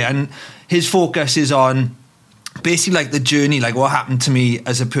 Let's do it. And his focus is on basically like the journey, like what happened to me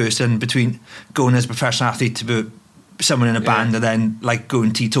as a person between going as a professional athlete to be someone in a band and then like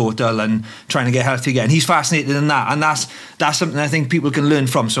going teetotal and trying to get healthy again. He's fascinated in that, and that's something I think people can learn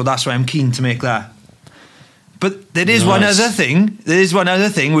from. So that's why I'm keen to make that. But there is one Nice. other thing. There is one other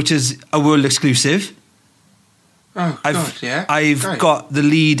thing which is a world exclusive. Oh God, yeah. I've Great. got the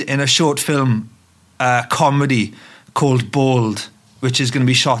lead in a short film comedy called Bold, which is going to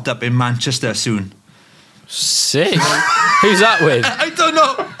be shot up in Manchester soon. Sick. Who's that with? I don't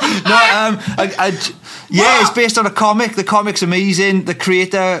know. Yeah, it's based on a comic. The comic's amazing. The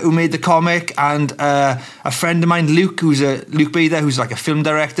creator who made the comic and a friend of mine, Luke Bader, who's like a film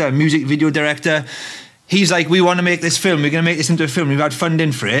director, a music video director. He's like, we want to make this film. We're going to make this into a film. We've had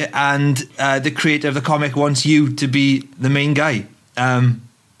funding for it, and the creator of the comic wants you to be the main guy.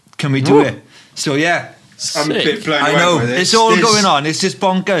 Can we do Woo. it? So yeah, I'm a Sick. bit blown away I know by this. it's all This- going on. It's just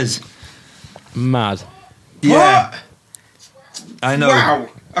bonkers. Mad. Yeah, What? I know. Wow.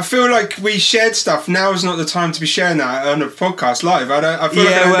 I feel like we shared stuff. Now is not the time to be sharing that on a podcast live. I feel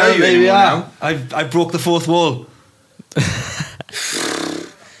like I don't know you there we anymore are. now. I broke the fourth wall.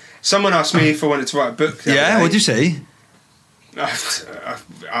 Someone asked me if I wanted to write a book. the other Yeah, day. what'd you say?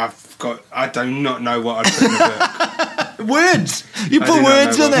 I do not know what I'd put in a book. Words. You I put do not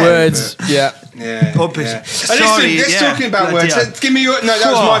words know in what there. Words. Yeah. Yeah. Oh, yeah. sorry, Listen, let's yeah. talking about Bloody words. hell. Give me your. No, that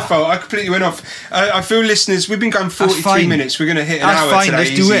was Whoa. my fault. I completely went off. I feel listeners, we've been going 43 fine. minutes. We're going to hit an That's hour fine, today, let's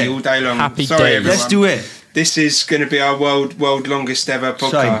do easy, it. all day long. Happy Sorry, days. everyone. Let's do it. This is going to be our world longest ever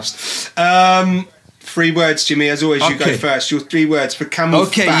podcast. 3 words, Jimmy. As always, you go Okay. first. Your 3 words for camel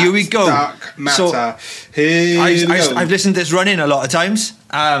Okay, fat, here we go. dark matter. So, Here we go. I've listened to this running a lot of times.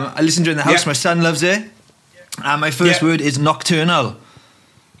 I listen to it in the house. Yeah. My son loves it. And my first Yeah. word is nocturnal.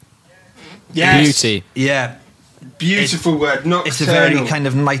 Yes. Beauty. Yeah, Beautiful word. Nocturnal. it's a very kind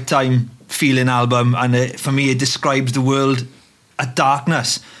of nighttime feeling album, and for me, it describes the world at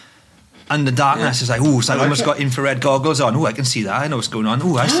darkness. And the darkness is like, oh, so I like almost it. got infrared goggles on. Oh, I can see that. I know what's going on.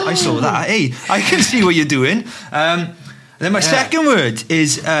 Oh, I saw that. Hey, I can see what you're doing. Then my second word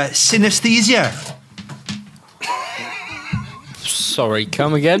is synesthesia. Sorry,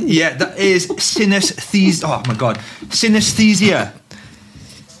 come again? Yeah, that is synesthesia. Oh my god, synesthesia.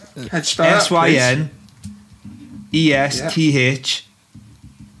 How'd you spell that,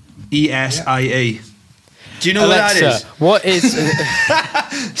 SYNESTHESIA. Do you know Alexa, what that is? what is...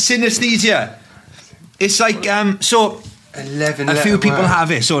 Synesthesia. It's like so. 11 A few letter people word.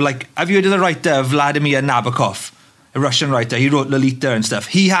 have it. So, like, have you heard of the writer Vladimir Nabokov, a Russian writer? He wrote Lolita and stuff.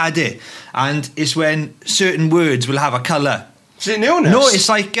 He had it, and it's when certain words will have a colour. Is it an illness? No, it's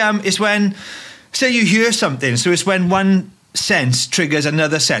like it's when, say, you hear something. So it's when one sense triggers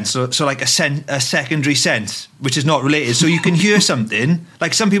another sense. So like a secondary sense, which is not related. So you can hear something.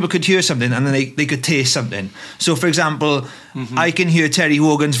 Like some people could hear something, and then they could taste something. So, for example, I can hear Terry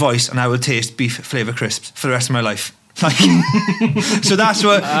Wogan's voice, and I will taste beef flavour crisps for the rest of my life. Like, so that's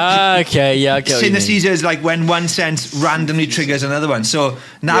what. Okay, yeah, I get what you mean. Synesthesia is like when one sense randomly triggers another one. So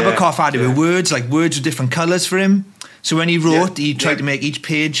Nabokov had it with words, like words with different colours for him. So when he wrote, he tried to make each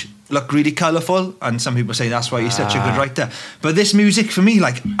page look really colourful, and some people say that's why he's such a good writer. But this music for me,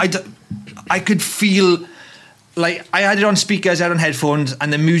 like I could feel like I had it on speakers, I had it on headphones,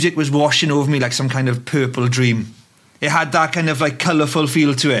 and the music was washing over me like some kind of purple dream. It had that kind of like colourful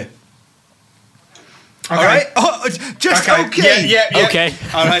feel to it. Okay. All right, just okay. Yeah. Okay.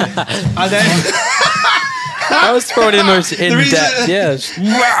 All right. And then, That was probably the most in-depth, yes.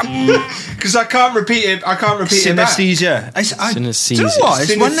 because I can't repeat it. I can't repeat it back. Synesthesia. Do you know what?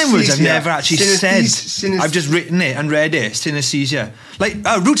 It's one of them words I've never actually said. I've just written it and read it. Synesthesia. Like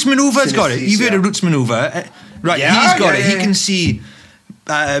Roots Maneuver's got it. You've heard of Roots Maneuver, right? Yeah, he's got it. yeah. He can see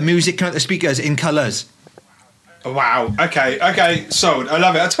music come out the speakers in colours. Wow. Okay. Sold. I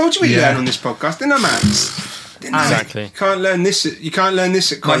love it. I told you we learn on this podcast, didn't I, Max? Didn't I? Exactly. You can't learn this. You can't learn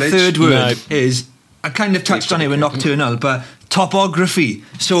this at My college. third word No. is, I kind of touched on it with Nocturnal, but topography.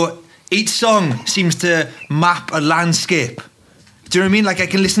 So each song seems to map a landscape. Do you know what I mean? Like I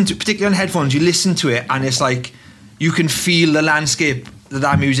can listen to, particularly on headphones, you listen to it and it's like you can feel the landscape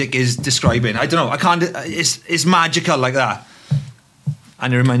that music is describing. I don't know. I can't. It's magical like that.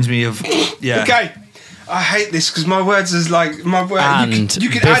 And it reminds me of Okay. I hate this because my words is like my word. And you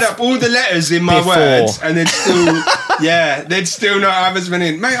could add up all the letters in my before. words, and then still, they'd still not have as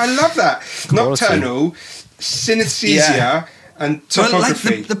many. Mate, I love that. Quality. Nocturnal, synesthesia, and topography.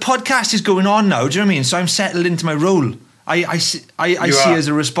 Well, like the podcast is going on now. Do you know what I mean? So I'm settled into my role. I see it as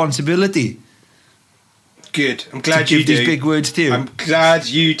a responsibility. Good. I'm glad to you give do. these big words to you. I'm glad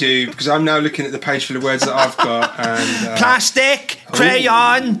you do because I'm now looking at the page full of words that I've got. And Plastic,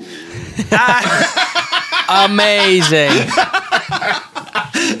 crayon. Amazing.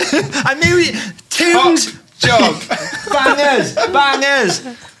 I knew tunes. job. bangers.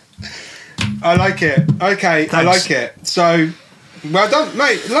 I like it. Okay, Thanks. I like it. So, well done,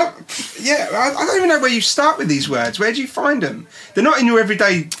 mate. Look, I don't even know where you start with these words. Where do you find them? They're not in your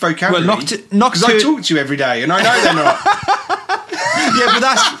everyday vocabulary. Well, because I talk to you every day, and I know they're not. Yeah,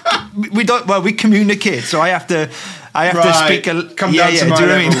 but we don't. Well, we communicate, so I have to speak. Come down to my do you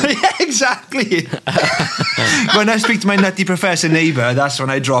know level. what I mean? Yeah, exactly. When I speak to my nutty professor neighbour, that's when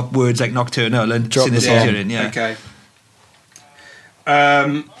I drop words like nocturnal and synesthesia in. Yeah. Okay.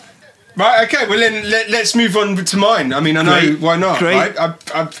 Right. Okay. Well, then let's move on to mine. I mean, I know Great. why not. Great.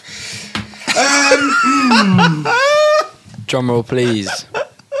 Right? Drum roll, please.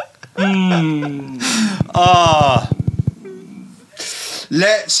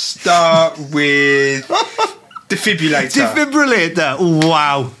 Let's start with defibrillator. Defibrillator. Oh,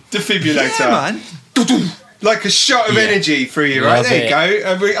 wow. Defibrillator. Yeah, man. Like a shot of energy through you, right? Love There you it.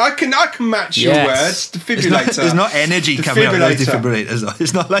 go. I can match your Yes. words. Defibrillator. There's not energy coming out of those Defibrillator. defibrillators, though.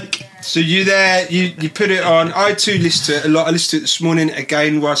 It's not like. So you there, you put it on. I too listen to it a lot. I listened to it this morning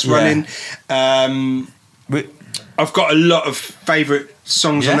again whilst running. I've got a lot of favourite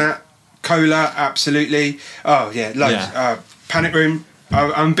songs on that. Cola, absolutely. Oh yeah, loads. Yeah. Panic Room.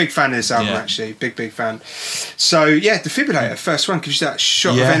 I'm a big fan of this album, Yeah. actually. Big fan. So yeah, Defibrillator, first one, gives you that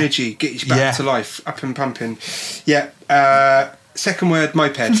shot of energy, get you back to life, up and pumping. Yeah. Second word,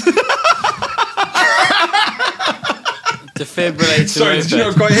 moped. Defibrillator. Sorry, did you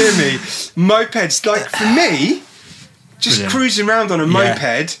not quite hear me? Mopeds, like for me, just Brilliant. cruising around on a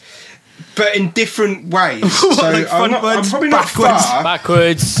moped, but in different ways. So Like I'm frontwards, probably not backwards. far.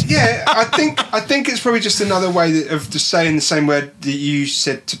 Backwards. Yeah, I think it's probably just another way of just saying the same word that you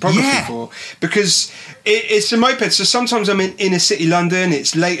said topography for, because it's a moped. So sometimes I'm in inner city London.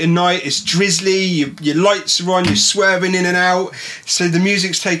 It's late at night. It's drizzly. Your lights are on. You're swerving in and out. So the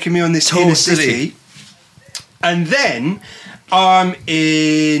music's taking me on this inner city. And then I'm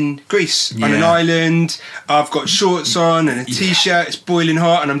in Greece on an Yeah. island. I've got shorts on and a t-shirt. It's boiling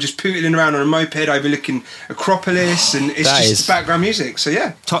hot, and I'm just pootling around on a moped overlooking Acropolis, and it's That just is- background music. So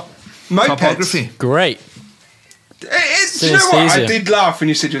yeah, Mopeds. Topography. Great. do you know what? I Synesthesia. did laugh when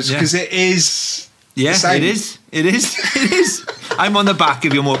you said it Yeah. because it is. Yeah, the same. it is. It is. It is. I'm on the back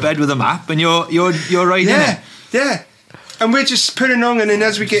of your moped with a map, and you're right in Yeah, it. yeah. And we're just putting on, and then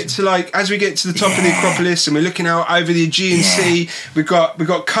as we get to the top of the Acropolis, and we're looking out over the Aegean Sea, we got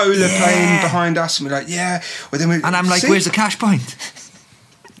Cola playing behind us, and we're like, yeah. Well, then And I'm like, where's the cash point?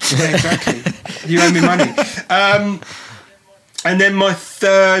 Yeah, exactly. You owe me money. And then my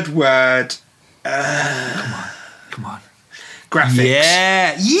third word, Come on.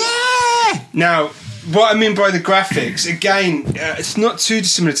 graphics. Yeah. Now, what I mean by the graphics, again, it's not too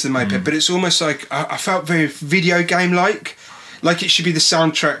dissimilar to the moped, but it's almost like I felt very video game-like. Like it should be the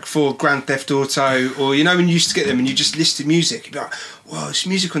soundtrack for Grand Theft Auto, or you know when you used to get them and you just listed music, you'd be like, "Wow, this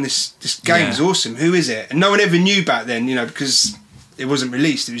music on this game is awesome. Who is it?" And no one ever knew back then, you know, because it wasn't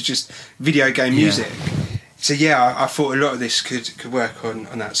released. It was just video game music. So yeah, I thought a lot of this could work on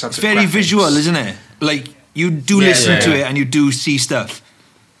that subject. It's very visual, isn't it? Like you do listen to it and you do see stuff.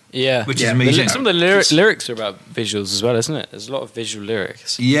 Yeah, Which is amazing. Some of the lyrics are about visuals as well, isn't it? There's a lot of visual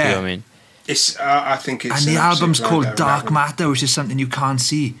lyrics. Yeah. You know what I mean? It's. I think it's. And an the album's absolute called blinder Dark album. Matter, which is something you can't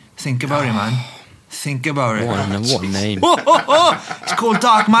see. Think about it, man. Think about it. What a name. It's called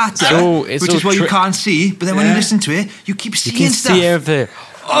Dark Matter, it's which all is what you can't see. But then when you Yeah. listen to it, you keep You seeing can stuff. see everything.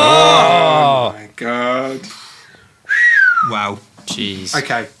 Oh my god. Wow. Jeez.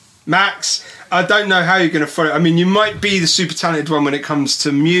 Okay, Max. I don't know how you're going to follow. I mean, you might be the super talented one when it comes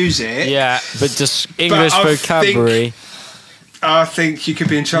to music. Yeah, but just English I vocabulary. I think you could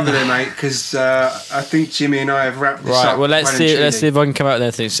be in trouble there, mate, because I think Jimmy and I have wrapped this Right. up. Well, let's see if I can come out with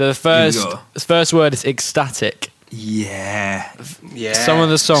anything. So we the go. first word is ecstatic. Yeah. Yeah. Some of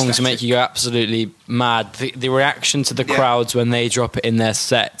the songs ecstatic. make you go absolutely mad. The reaction to the crowds when they drop it in their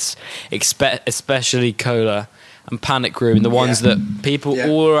sets, especially Cola and Panic Room, the ones that people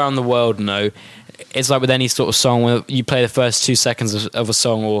all around the world know. It's like with any sort of song, when you play the first 2 seconds of a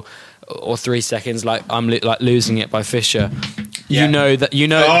song or 3 seconds, like like Losing It by Fisher. Yeah. You know that you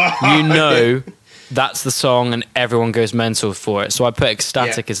know that's the song, and everyone goes mental for it. So I put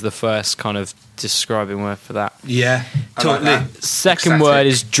ecstatic as the first kind of describing word for that. Yeah. I like Totally. that. Second Ecstatic. word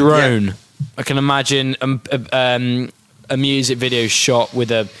is drone. I can imagine a music video shot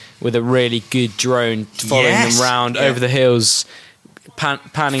with a really good drone following Yes. them round over the hills,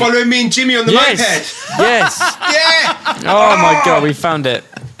 panning. Following me and Jimmy on the yes, moped. yes. Yeah. Oh my god, we found it.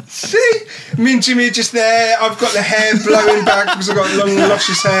 See, me and Jimmy are just there. I've got the hair blowing back because I've got long,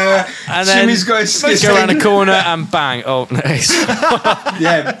 luscious hair. And then Jimmy's got his let's go around the corner and bang. Oh, nice.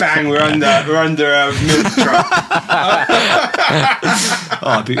 Yeah, bang! We're under a milk truck.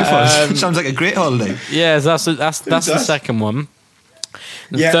 Oh, beautiful. Sounds like a great holiday. Yeah, that's the does. second one.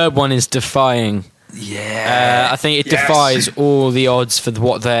 The Yeah. third one is defying. Yeah. I think it Yes. defies all the odds for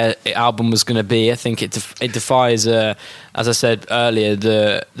what their album was going to be. I think it defies, as I said earlier,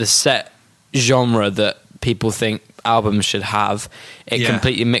 the set genre that people think albums should have. It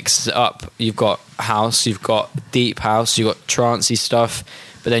completely mixes it up. You've got house, you've got deep house, you've got trancey stuff,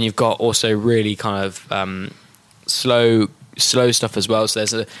 but then you've got also really kind of slow stuff as well.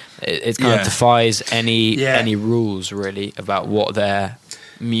 So it kind of defies any rules really about what their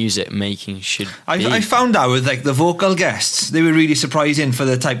music making should be. I found out with like the vocal guests, they were really surprising for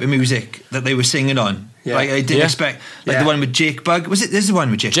the type of music that they were singing on. Yeah. Like I didn't expect, like the one with Jake Bug. Was it? This is the one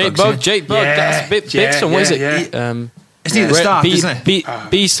with Jake Bug. Jake Bug, Yeah, that's a big song. What is it? yeah. It's near the start, isn't it?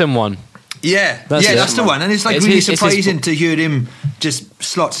 Be someone. Yeah, That's it. that's the one, and it's like It's really his- it's his surprising to hear him just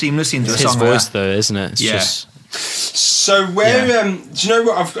slot seamlessly into a It's song. his like voice, that. though, isn't it? It's Yeah. just So where? Do you know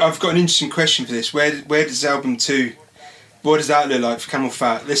what? I've got an interesting question for this. Where does album 2? What does that look like for Camel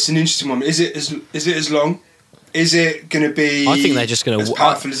Fat? That's an interesting one. Is it as long? Is it going to be? I think they're just going as to.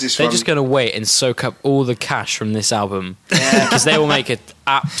 powerful as this They're one. just going to wait and soak up all the cash from this album because they will make an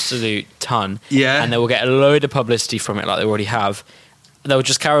absolute ton. Yeah. and they will get a load of publicity from it, like they already have. They'll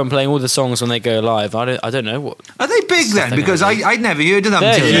just carry on playing all the songs when they go live. I don't know what. Are they big then? Something Because like I'd never heard of them.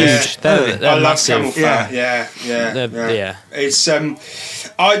 They're till huge. this. They're I love massive. Camel Fat. Yeah. Yeah. It's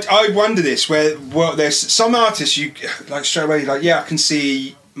I wonder this where there's some artists you like straight away like I can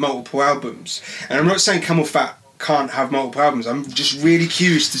see multiple albums, and I'm not saying Camel Fat can't have multiple albums. I'm just really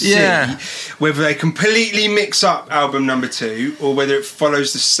curious to see whether they completely mix up album number 2 or whether it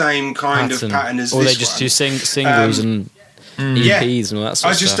follows the same kind of pattern as or this they just one. do singles and EPs and all that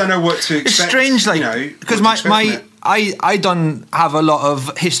sort I of just stuff. don't know what to expect. It's strange, like because what to expect from it. I don't have a lot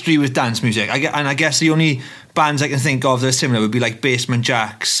of history with dance music. I guess the only bands I can think of that are similar would be like Basement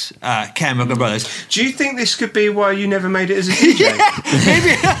Jaxx, Chemical Brothers. Do you think this could be why you never made it as a DJ?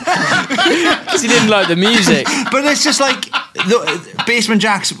 Maybe. Because he didn't like the music. But it's just like Basement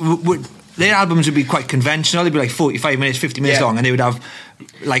Jaxx would. Their albums would be quite conventional. They'd be like 45 minutes, 50 minutes long, and they would have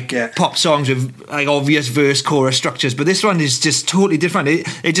like pop songs with like obvious verse, chorus structures. But this one is just totally different.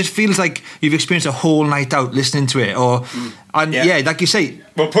 It just feels like you've experienced a whole night out listening to it. Like you say.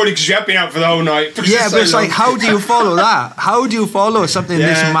 Well, probably because you have been out for the whole night. Yeah, but it's like, how do you follow that? How do you follow something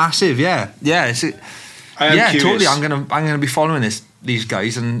this massive? Yeah. Totally. Curious. I'm gonna be following these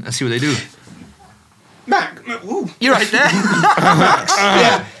guys and see what they do. Mac, ooh. You're right there.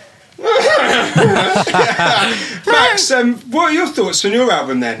 Yeah. Max, what are your thoughts on your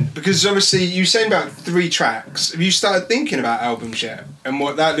album then? Because obviously you saying about 3 tracks. Have you started thinking about albums yet, and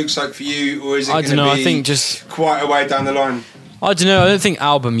what that looks like for you, or is it? I don't know. I think just quite a way down the line. I don't know. I don't think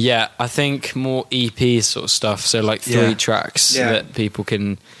album yet. I think more EP sort of stuff. So like 3 tracks that people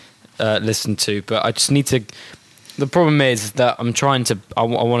can listen to. But I just need to. The problem is that I'm trying to. I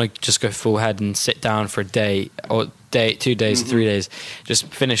want to just go full head and sit down for a day or 2 days, 3 days, just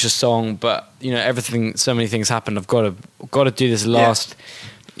finish a song. But so many things happen. I've got to do this last,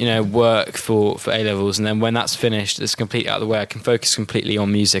 work for A levels, and then when that's finished, it's completely out of the way. I can focus completely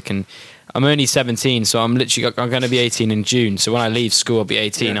on music, and I'm only 17, so I'm going to be 18 in June. So when I leave school, I'll be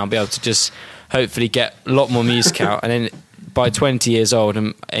 18. I'll be able to just hopefully get a lot more music out, and then by 20 years old,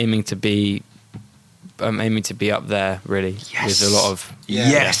 I'm aiming to be up there really with a lot of Do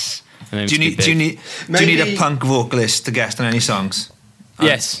you need a punk vocalist to guest on any songs?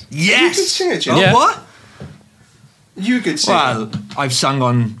 Yes. You could sing it, Jim. Yeah. What? You could sing. Well, I've sung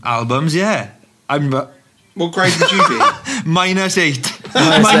on albums. Yeah, I'm. What grade would you be? -8.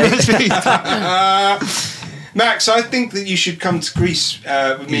 -8. Max, I think that you should come to Greece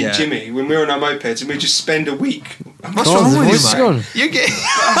with me and Jimmy when we're on our mopeds, and we just spend a week. What's wrong with you, mate? You get.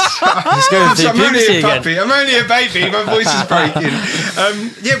 I'm only a puppy. I'm only a baby. My voice is breaking.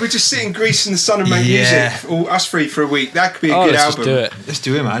 We just sit in Greece in the sun and make music. All us 3 for a week. That could be a good let's album. Just do it. Let's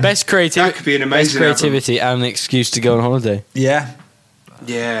do it, man. Best creativity. That could be an amazing best creativity and an excuse to go on holiday. Yeah.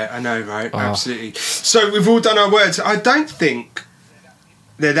 Yeah, I know, right? Absolutely. So we've all done our words. I don't think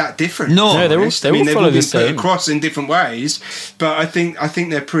they're that different. No, they all they've follow all been the same. put across in different ways, but I think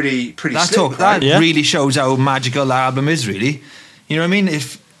they're pretty slick. That really shows how magical that album is. Really, you know what I mean?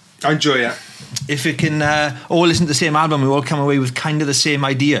 I enjoy it. If it can all listen to the same album, we all come away with kind of the same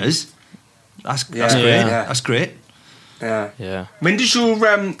ideas. That's great. Yeah. That's great. Yeah. When does your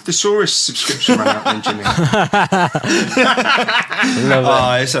Thesaurus subscription run out then, Jimmy? Love it.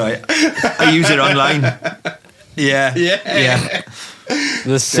 Oh, it's all right. I use it online. Yeah.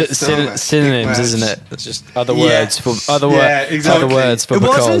 The synonyms, isn't it? It's just other words for other exactly. other words for It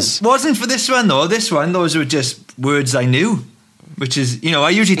because. wasn't for this one though. This one, those were just words I knew, which is I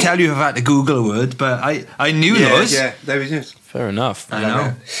usually tell you if I've had to Google a word, but I knew those. Yeah, there we go. Fair enough. I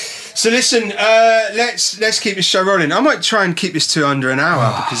know. So listen, let's keep this show rolling. I might try and keep this to under an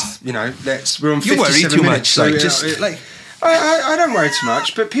hour because we're on 57 You worry too minutes. much. I don't worry too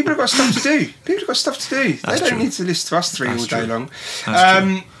much, but people have got stuff to do. They don't need to listen to us 3 all day long.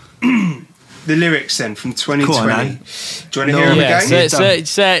 The lyrics then from 2020. Do you want to hear them again?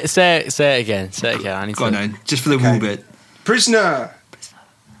 Say it again. I need Go on then, just for the woo bit. Prisoner.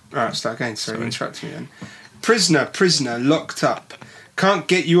 Right, start again. Sorry, interrupt me then. Prisoner, locked up. Can't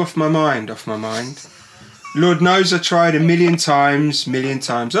get you off my mind. Lord knows I tried a million times.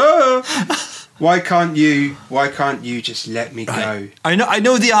 Oh, why can't you just let me go? I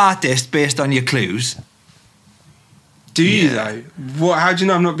know the artist based on your clues. Do you though? How do you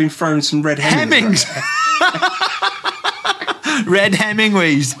know I've not been throwing some red Hemmings? Red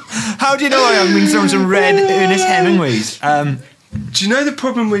Hemingways. How do you know I haven't been throwing some red Ernest Hemingways? Do you know the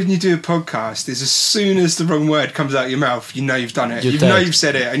problem when you do a podcast is as soon as the wrong word comes out of your mouth, you know you've done it. You've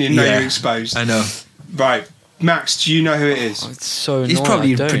said it, and you're exposed. I know. Right. Max, do you know who it is? It's so annoying. He's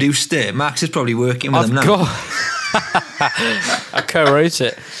probably produced it. Max is probably working with him now. I co-wrote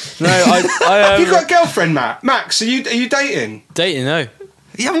it. No, Have you got a girlfriend, Max? Are you dating? Dating? No.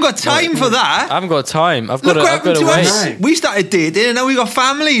 You haven't got time for that. I haven't got time. I've got to wait. We started dating and now we got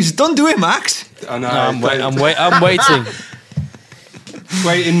families. Don't do it, Max. I know. I'm waiting.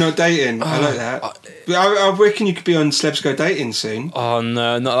 Waiting, not dating. I like that. I reckon you could be on Celebs Go Dating soon. Oh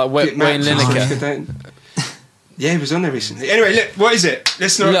no, not like Wayne Lineker. Yeah, he was on there recently. Anyway, look, what is it?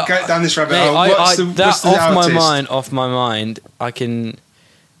 Let's not go down this rabbit hole. What's the artist? Off my mind. I can.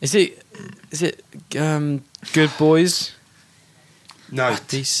 Is it? Good Boys? No. I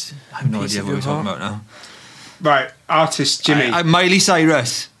have no idea what we're talking about now. Right, artist Jimmy. Miley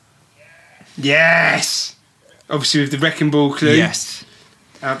Cyrus. Yes. Obviously with the Wrecking Ball clue. Yes.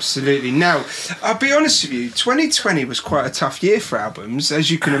 Absolutely. Now, I'll be honest with you, 2020 was quite a tough year for albums, as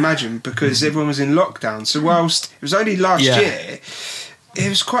you can imagine, because everyone was in lockdown. So whilst it was only last year, it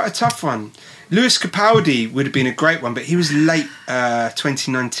was quite a tough one. Lewis Capaldi would have been a great one, but he was late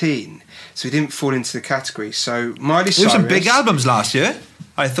 2019, so he didn't fall into the category. So Miley Cyrus... There were some big albums last year,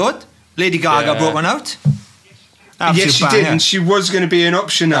 I thought. Lady Gaga brought one out. Yes, she did, and she was going to be an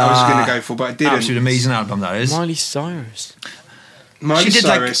option that I was going to go for, but I didn't. Absolute amazing album, that is. Miley Cyrus. Miley She did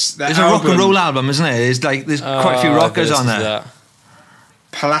Cyrus, there's a rock and roll album, isn't it? There's quite a few rockers on there.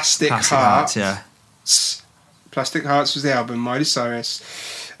 Plastic Plastic Hearts. Hearts, yeah. Plastic Hearts was the album, Miley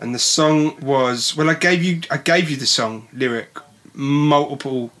Cyrus, and the song was, well, I gave you the song lyric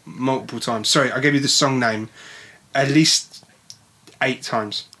multiple times. Sorry, I gave you the song name at least 8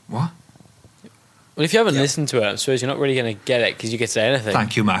 times. What? Well, if you haven't listened to it, I suppose you're not really going to get it because you could say anything.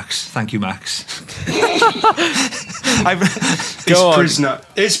 Thank you, Max.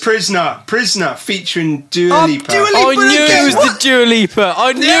 It's Prisoner featuring Dua Lipa. I knew it was the Dua Lipa.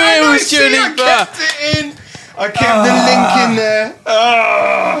 I knew it was Dua Lipa. I kept it in. I kept the link in there.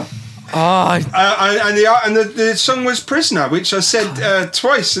 And the song was Prisoner, which I said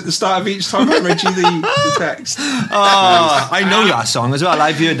twice at the start of each time I read you the text. I know that song as well.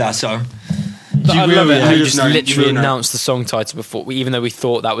 I've heard that song. I love it. Yeah. You just literally You will know. announced the song title before, even though we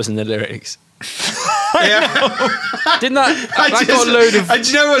thought that was in the lyrics. Didn't that? That got a load of. And do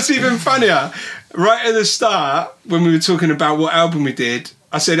you know what's even funnier? Right at the start, when we were talking about what album we did,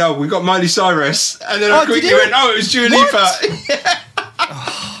 I said, "Oh, we got Miley Cyrus," and then I quickly went, "Oh, it was Dua Lipa."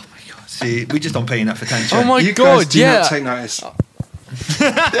 Oh my god! See, we just don't pay enough attention. Oh my You god! guys do Yeah. not take notice.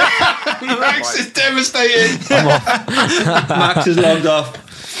 Max is devastated. Max is logged off.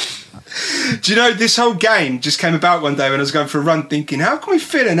 Do you know, this whole game just came about one day when I was going for a run thinking, how can we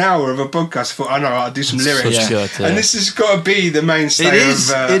fit an hour of a podcast? I thought, I know, I'll do some lyrics. Good, yeah. And this has got to be the mainstay It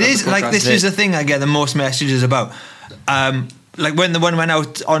is. of It is the like podcast. this is the thing I get the most messages about. Like when the one went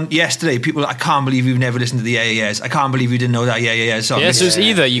out on yesterday, people, I can't believe you've never listened to the Yeah I can't believe you didn't know that Yeah song. Yeah, so it's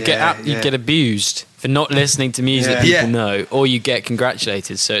either you yeah. get abused for not listening to music Yeah. people Yeah. know, or you get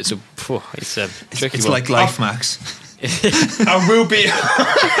congratulated. So it's a tricky It's one. like life, Max. I will be.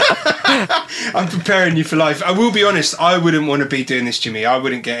 I'm preparing you for life. I will be honest. I wouldn't want to be doing this, Jimmy. I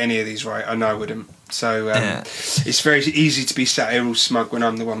wouldn't get any of these right. I know I wouldn't. So it's very easy to be sat here all smug when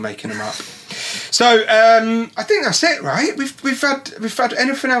I'm the one making them up. So I think that's it, right? We've had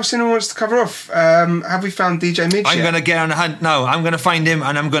anything else anyone wants to cover off? Have we found DJ Midge I'm yet? going to get on the hunt now. I'm going to find him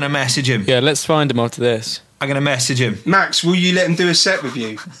and I'm going to message him. Yeah, let's find him after this. I'm going to message him. Max, will you let him do a set with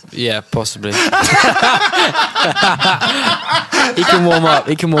you? Yeah, possibly. He can warm up.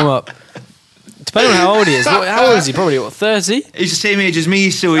 Depending on how old he is. How old is he? Probably, 30? He's the same age as me,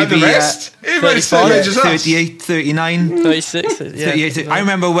 so he'd And the be rest? Everybody's the same age as us. 38, 39. 36? Yeah. 38. I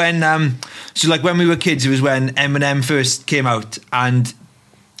remember when, so like when we were kids, it was when Eminem first came out and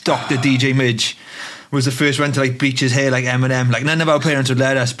Dr. DJ Midge was the first one to like bleach his hair like Eminem. Like none of our parents would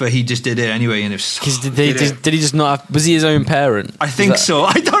let us, but he just did it anyway. And it was, 'Cause did he just not have, was he his own parent? I think so.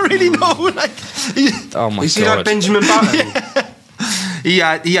 I don't really know. Like, Oh my Is god. he like Benjamin Button? he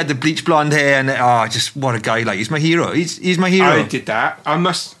had the bleach blonde hair and just what a guy! Like he's my hero. He's my hero. I did that. I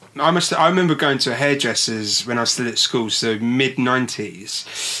remember going to a hairdresser's when I was still at school, so mid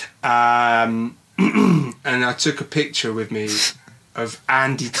 90s, and I took a picture with me of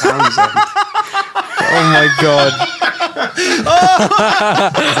Andy Townsend. Oh my god.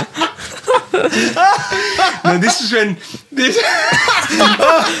 No, this is when this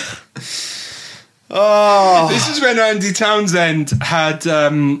is when Andy Townsend had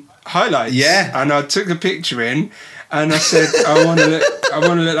highlights. Yeah. And I took a picture in, and I said, I want to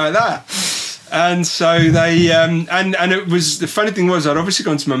look like that. And so they and it was, the funny thing was, I'd obviously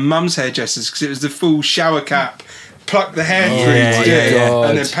gone to my mum's hairdressers because it was the full shower cap, pluck the hair through, yeah.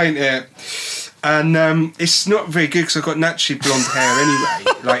 and then paint it. And it's not very good because I've got naturally blonde hair anyway,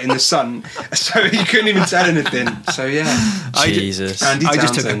 like in the sun, so you couldn't even tell anything. So yeah, Jesus. Andy I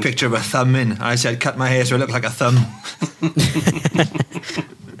just took a Townsend. picture of a thumb in. I said, cut my hair so I look like a thumb.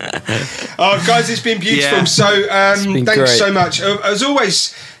 Oh, guys, it's been beautiful. Yeah. So been thanks great. so much. As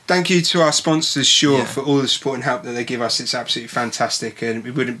always, thank you to our sponsors, Shure, Yeah. for all the support and help that they give us. It's absolutely fantastic, and we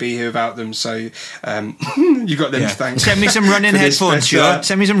wouldn't be here without them. So you got them to thank. Send me some running for this, headphones, but, sure.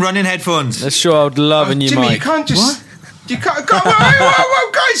 Send me some running headphones. That's sure I would love a new Jimmy, mic. you can't just. What? You can't.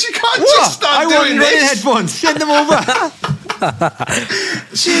 Whoa, guys, you can't just What? start I want doing running this. headphones. Send them over.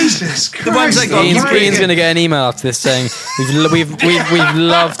 Jesus Christ! The ones I got- Ian's going to get an email after this saying we've loved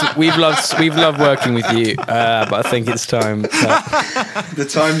working with you, but I think it's time. The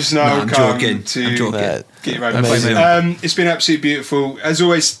time's now I'm come joking. to I'm joking. get your own Amazing. place. It's been absolutely beautiful. As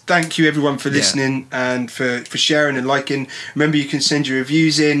always, thank you everyone for listening and for sharing and liking. Remember, you can send your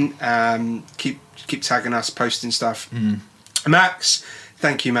reviews in. Keep tagging us, posting stuff. Max,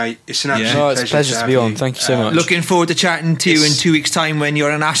 thank you, mate. It's an absolute It's a pleasure to have be on. you. Thank you so much. Looking forward to chatting to you in 2 weeks' time when you're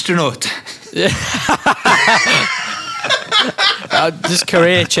an astronaut. Just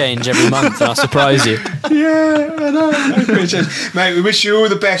career change every month and I'll surprise you. Yeah, I know. Mate, we wish you all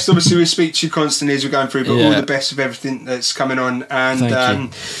the best. Obviously, we speak to you constantly as we're going through, but all the best of everything that's coming on. And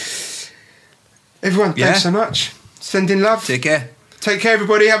Thank everyone, thanks so much. Sending love. Take care. Take care,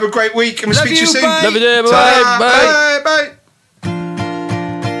 everybody. Have a great week, and we'll Love speak to you you, soon. bye. Love you, dear. Bye. Ta-ra. Bye. Bye. Bye.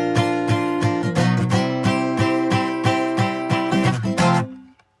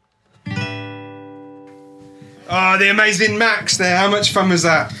 Oh, the amazing Max there. How much fun was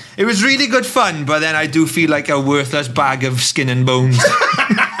that? It was really good fun, but then I do feel like a worthless bag of skin and bones.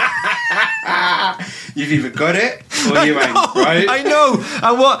 You've either got it or you ain't, right? I know.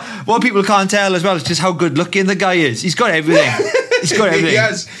 And what people can't tell as well is just how good looking the guy is. He's got everything. He's got everything. He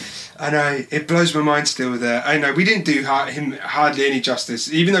has. I know, it blows my mind still there. I know, we didn't do him hardly any justice,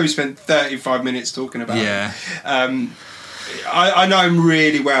 even though we spent 35 minutes talking about him. I know him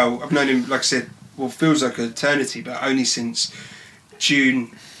really well. I've known him, like I said, feels like an eternity, but only since June.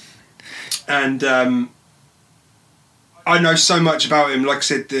 And I know so much about him. Like I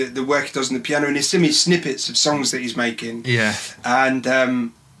said, the work he does on the piano, and there's so many snippets of songs that he's making. Yeah. And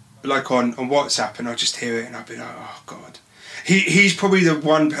like on WhatsApp, and I'll just hear it, and I'll be like, oh God. He's probably the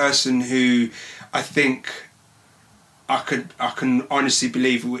one person who I think I can honestly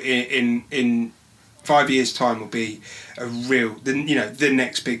believe in 5 years' time will be the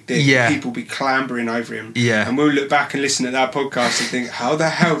next big thing. Yeah. People will be clambering over him. Yeah. And we'll look back and listen to that podcast and think, how the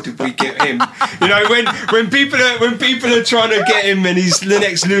hell did we get him? when people are trying to get him and he's the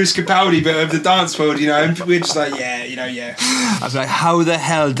next Lewis Capaldi but of the dance world, and we're just like, yeah. I was like, how the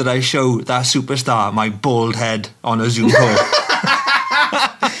hell did I show that superstar my bald head on a Zoom call?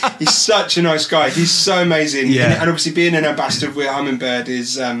 He's such a nice guy. He's so amazing. Yeah. And obviously being an ambassador with Hummingbird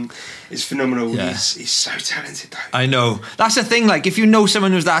is phenomenal. Yeah. He's so talented though. I know. That's the thing, like, if you know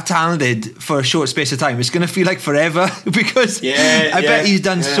someone who's that talented for a short space of time, it's going to feel like forever because I bet he's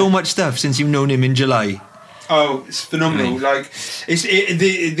done so much stuff since you've known him in July. Oh, it's phenomenal. Like,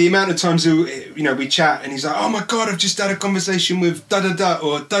 the amount of times we chat and he's like, oh my God, I've just had a conversation with da-da-da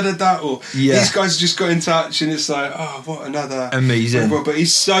or da-da-da or these guys just got in touch, and it's like, oh, what another amazing. But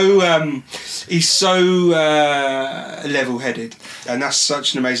he's so level-headed, and that's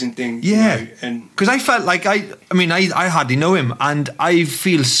such an amazing thing. Yeah. And because I felt like I hardly know him, and I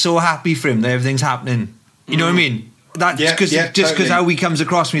feel so happy for him that everything's happening. You know what I mean? That's because totally. how he comes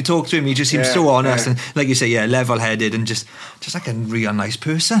across when we talk to him, he just seems so honest and, like you say, level-headed and just like a real nice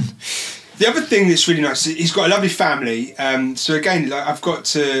person. The other thing that's really nice, he's got a lovely family. So again, like I've got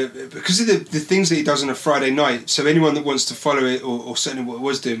to, because of the things that he does on a Friday night. So anyone that wants to follow it, or certainly what he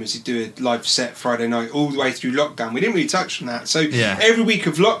was doing was he'd do a live set Friday night all the way through lockdown. We didn't really touch on that. So every week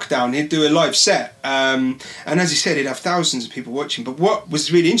of lockdown, he'd do a live set. And as he said, he'd have thousands of people watching. But what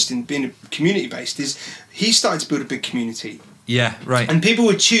was really interesting, being community based, is he started to build a big community. Yeah, right. And people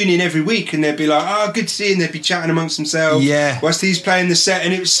would tune in every week and they'd be like, oh, good to see you, and they'd be chatting amongst themselves whilst he's playing the set,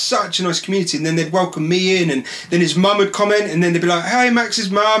 and it was such a nice community. And then they'd welcome me in, and then his mum would comment, and then they'd be like, hey,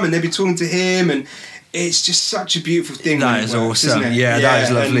 Max's mum, and they'd be talking to him, and it's just such a beautiful thing. That is works, awesome. Isn't it? Yeah, that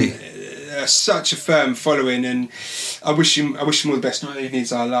is lovely. And, such a firm following, and I wish him all the best. Not that he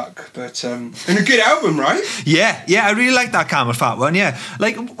needs our luck, but and a good album, right? Yeah, I really like that Camel Fat one. Yeah,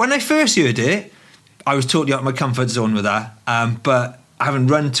 like when I first heard it, I was totally out of my comfort zone with that. But having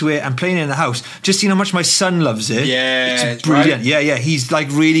run to it and playing it in the house, just seeing how much my son loves it. Yeah, it's brilliant. Right? Yeah, he's like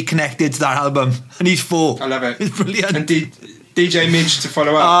really connected to that album, and he's 4. I love it. It's brilliant. And DJ Midge to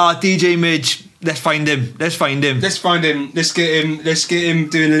follow up. DJ Midge. Let's find him. Let's get him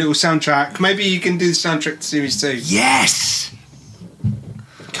doing a little soundtrack. Maybe you can do the soundtrack to series 2. Yes.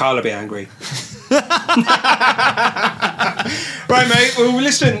 Carl will be angry. Right, mate. Well,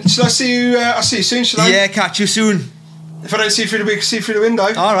 listen. Shall I see you? I'll see you soon. Shall I? Yeah, catch you soon. If I don't see you through the week, I'll see you through the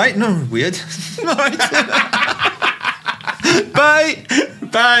window. All right. No, weird. All right. Bye.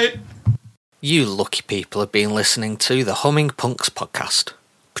 Bye. You lucky people have been listening to the Humming Punks podcast,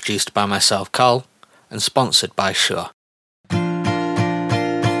 produced by myself, Carl, and sponsored by Shure.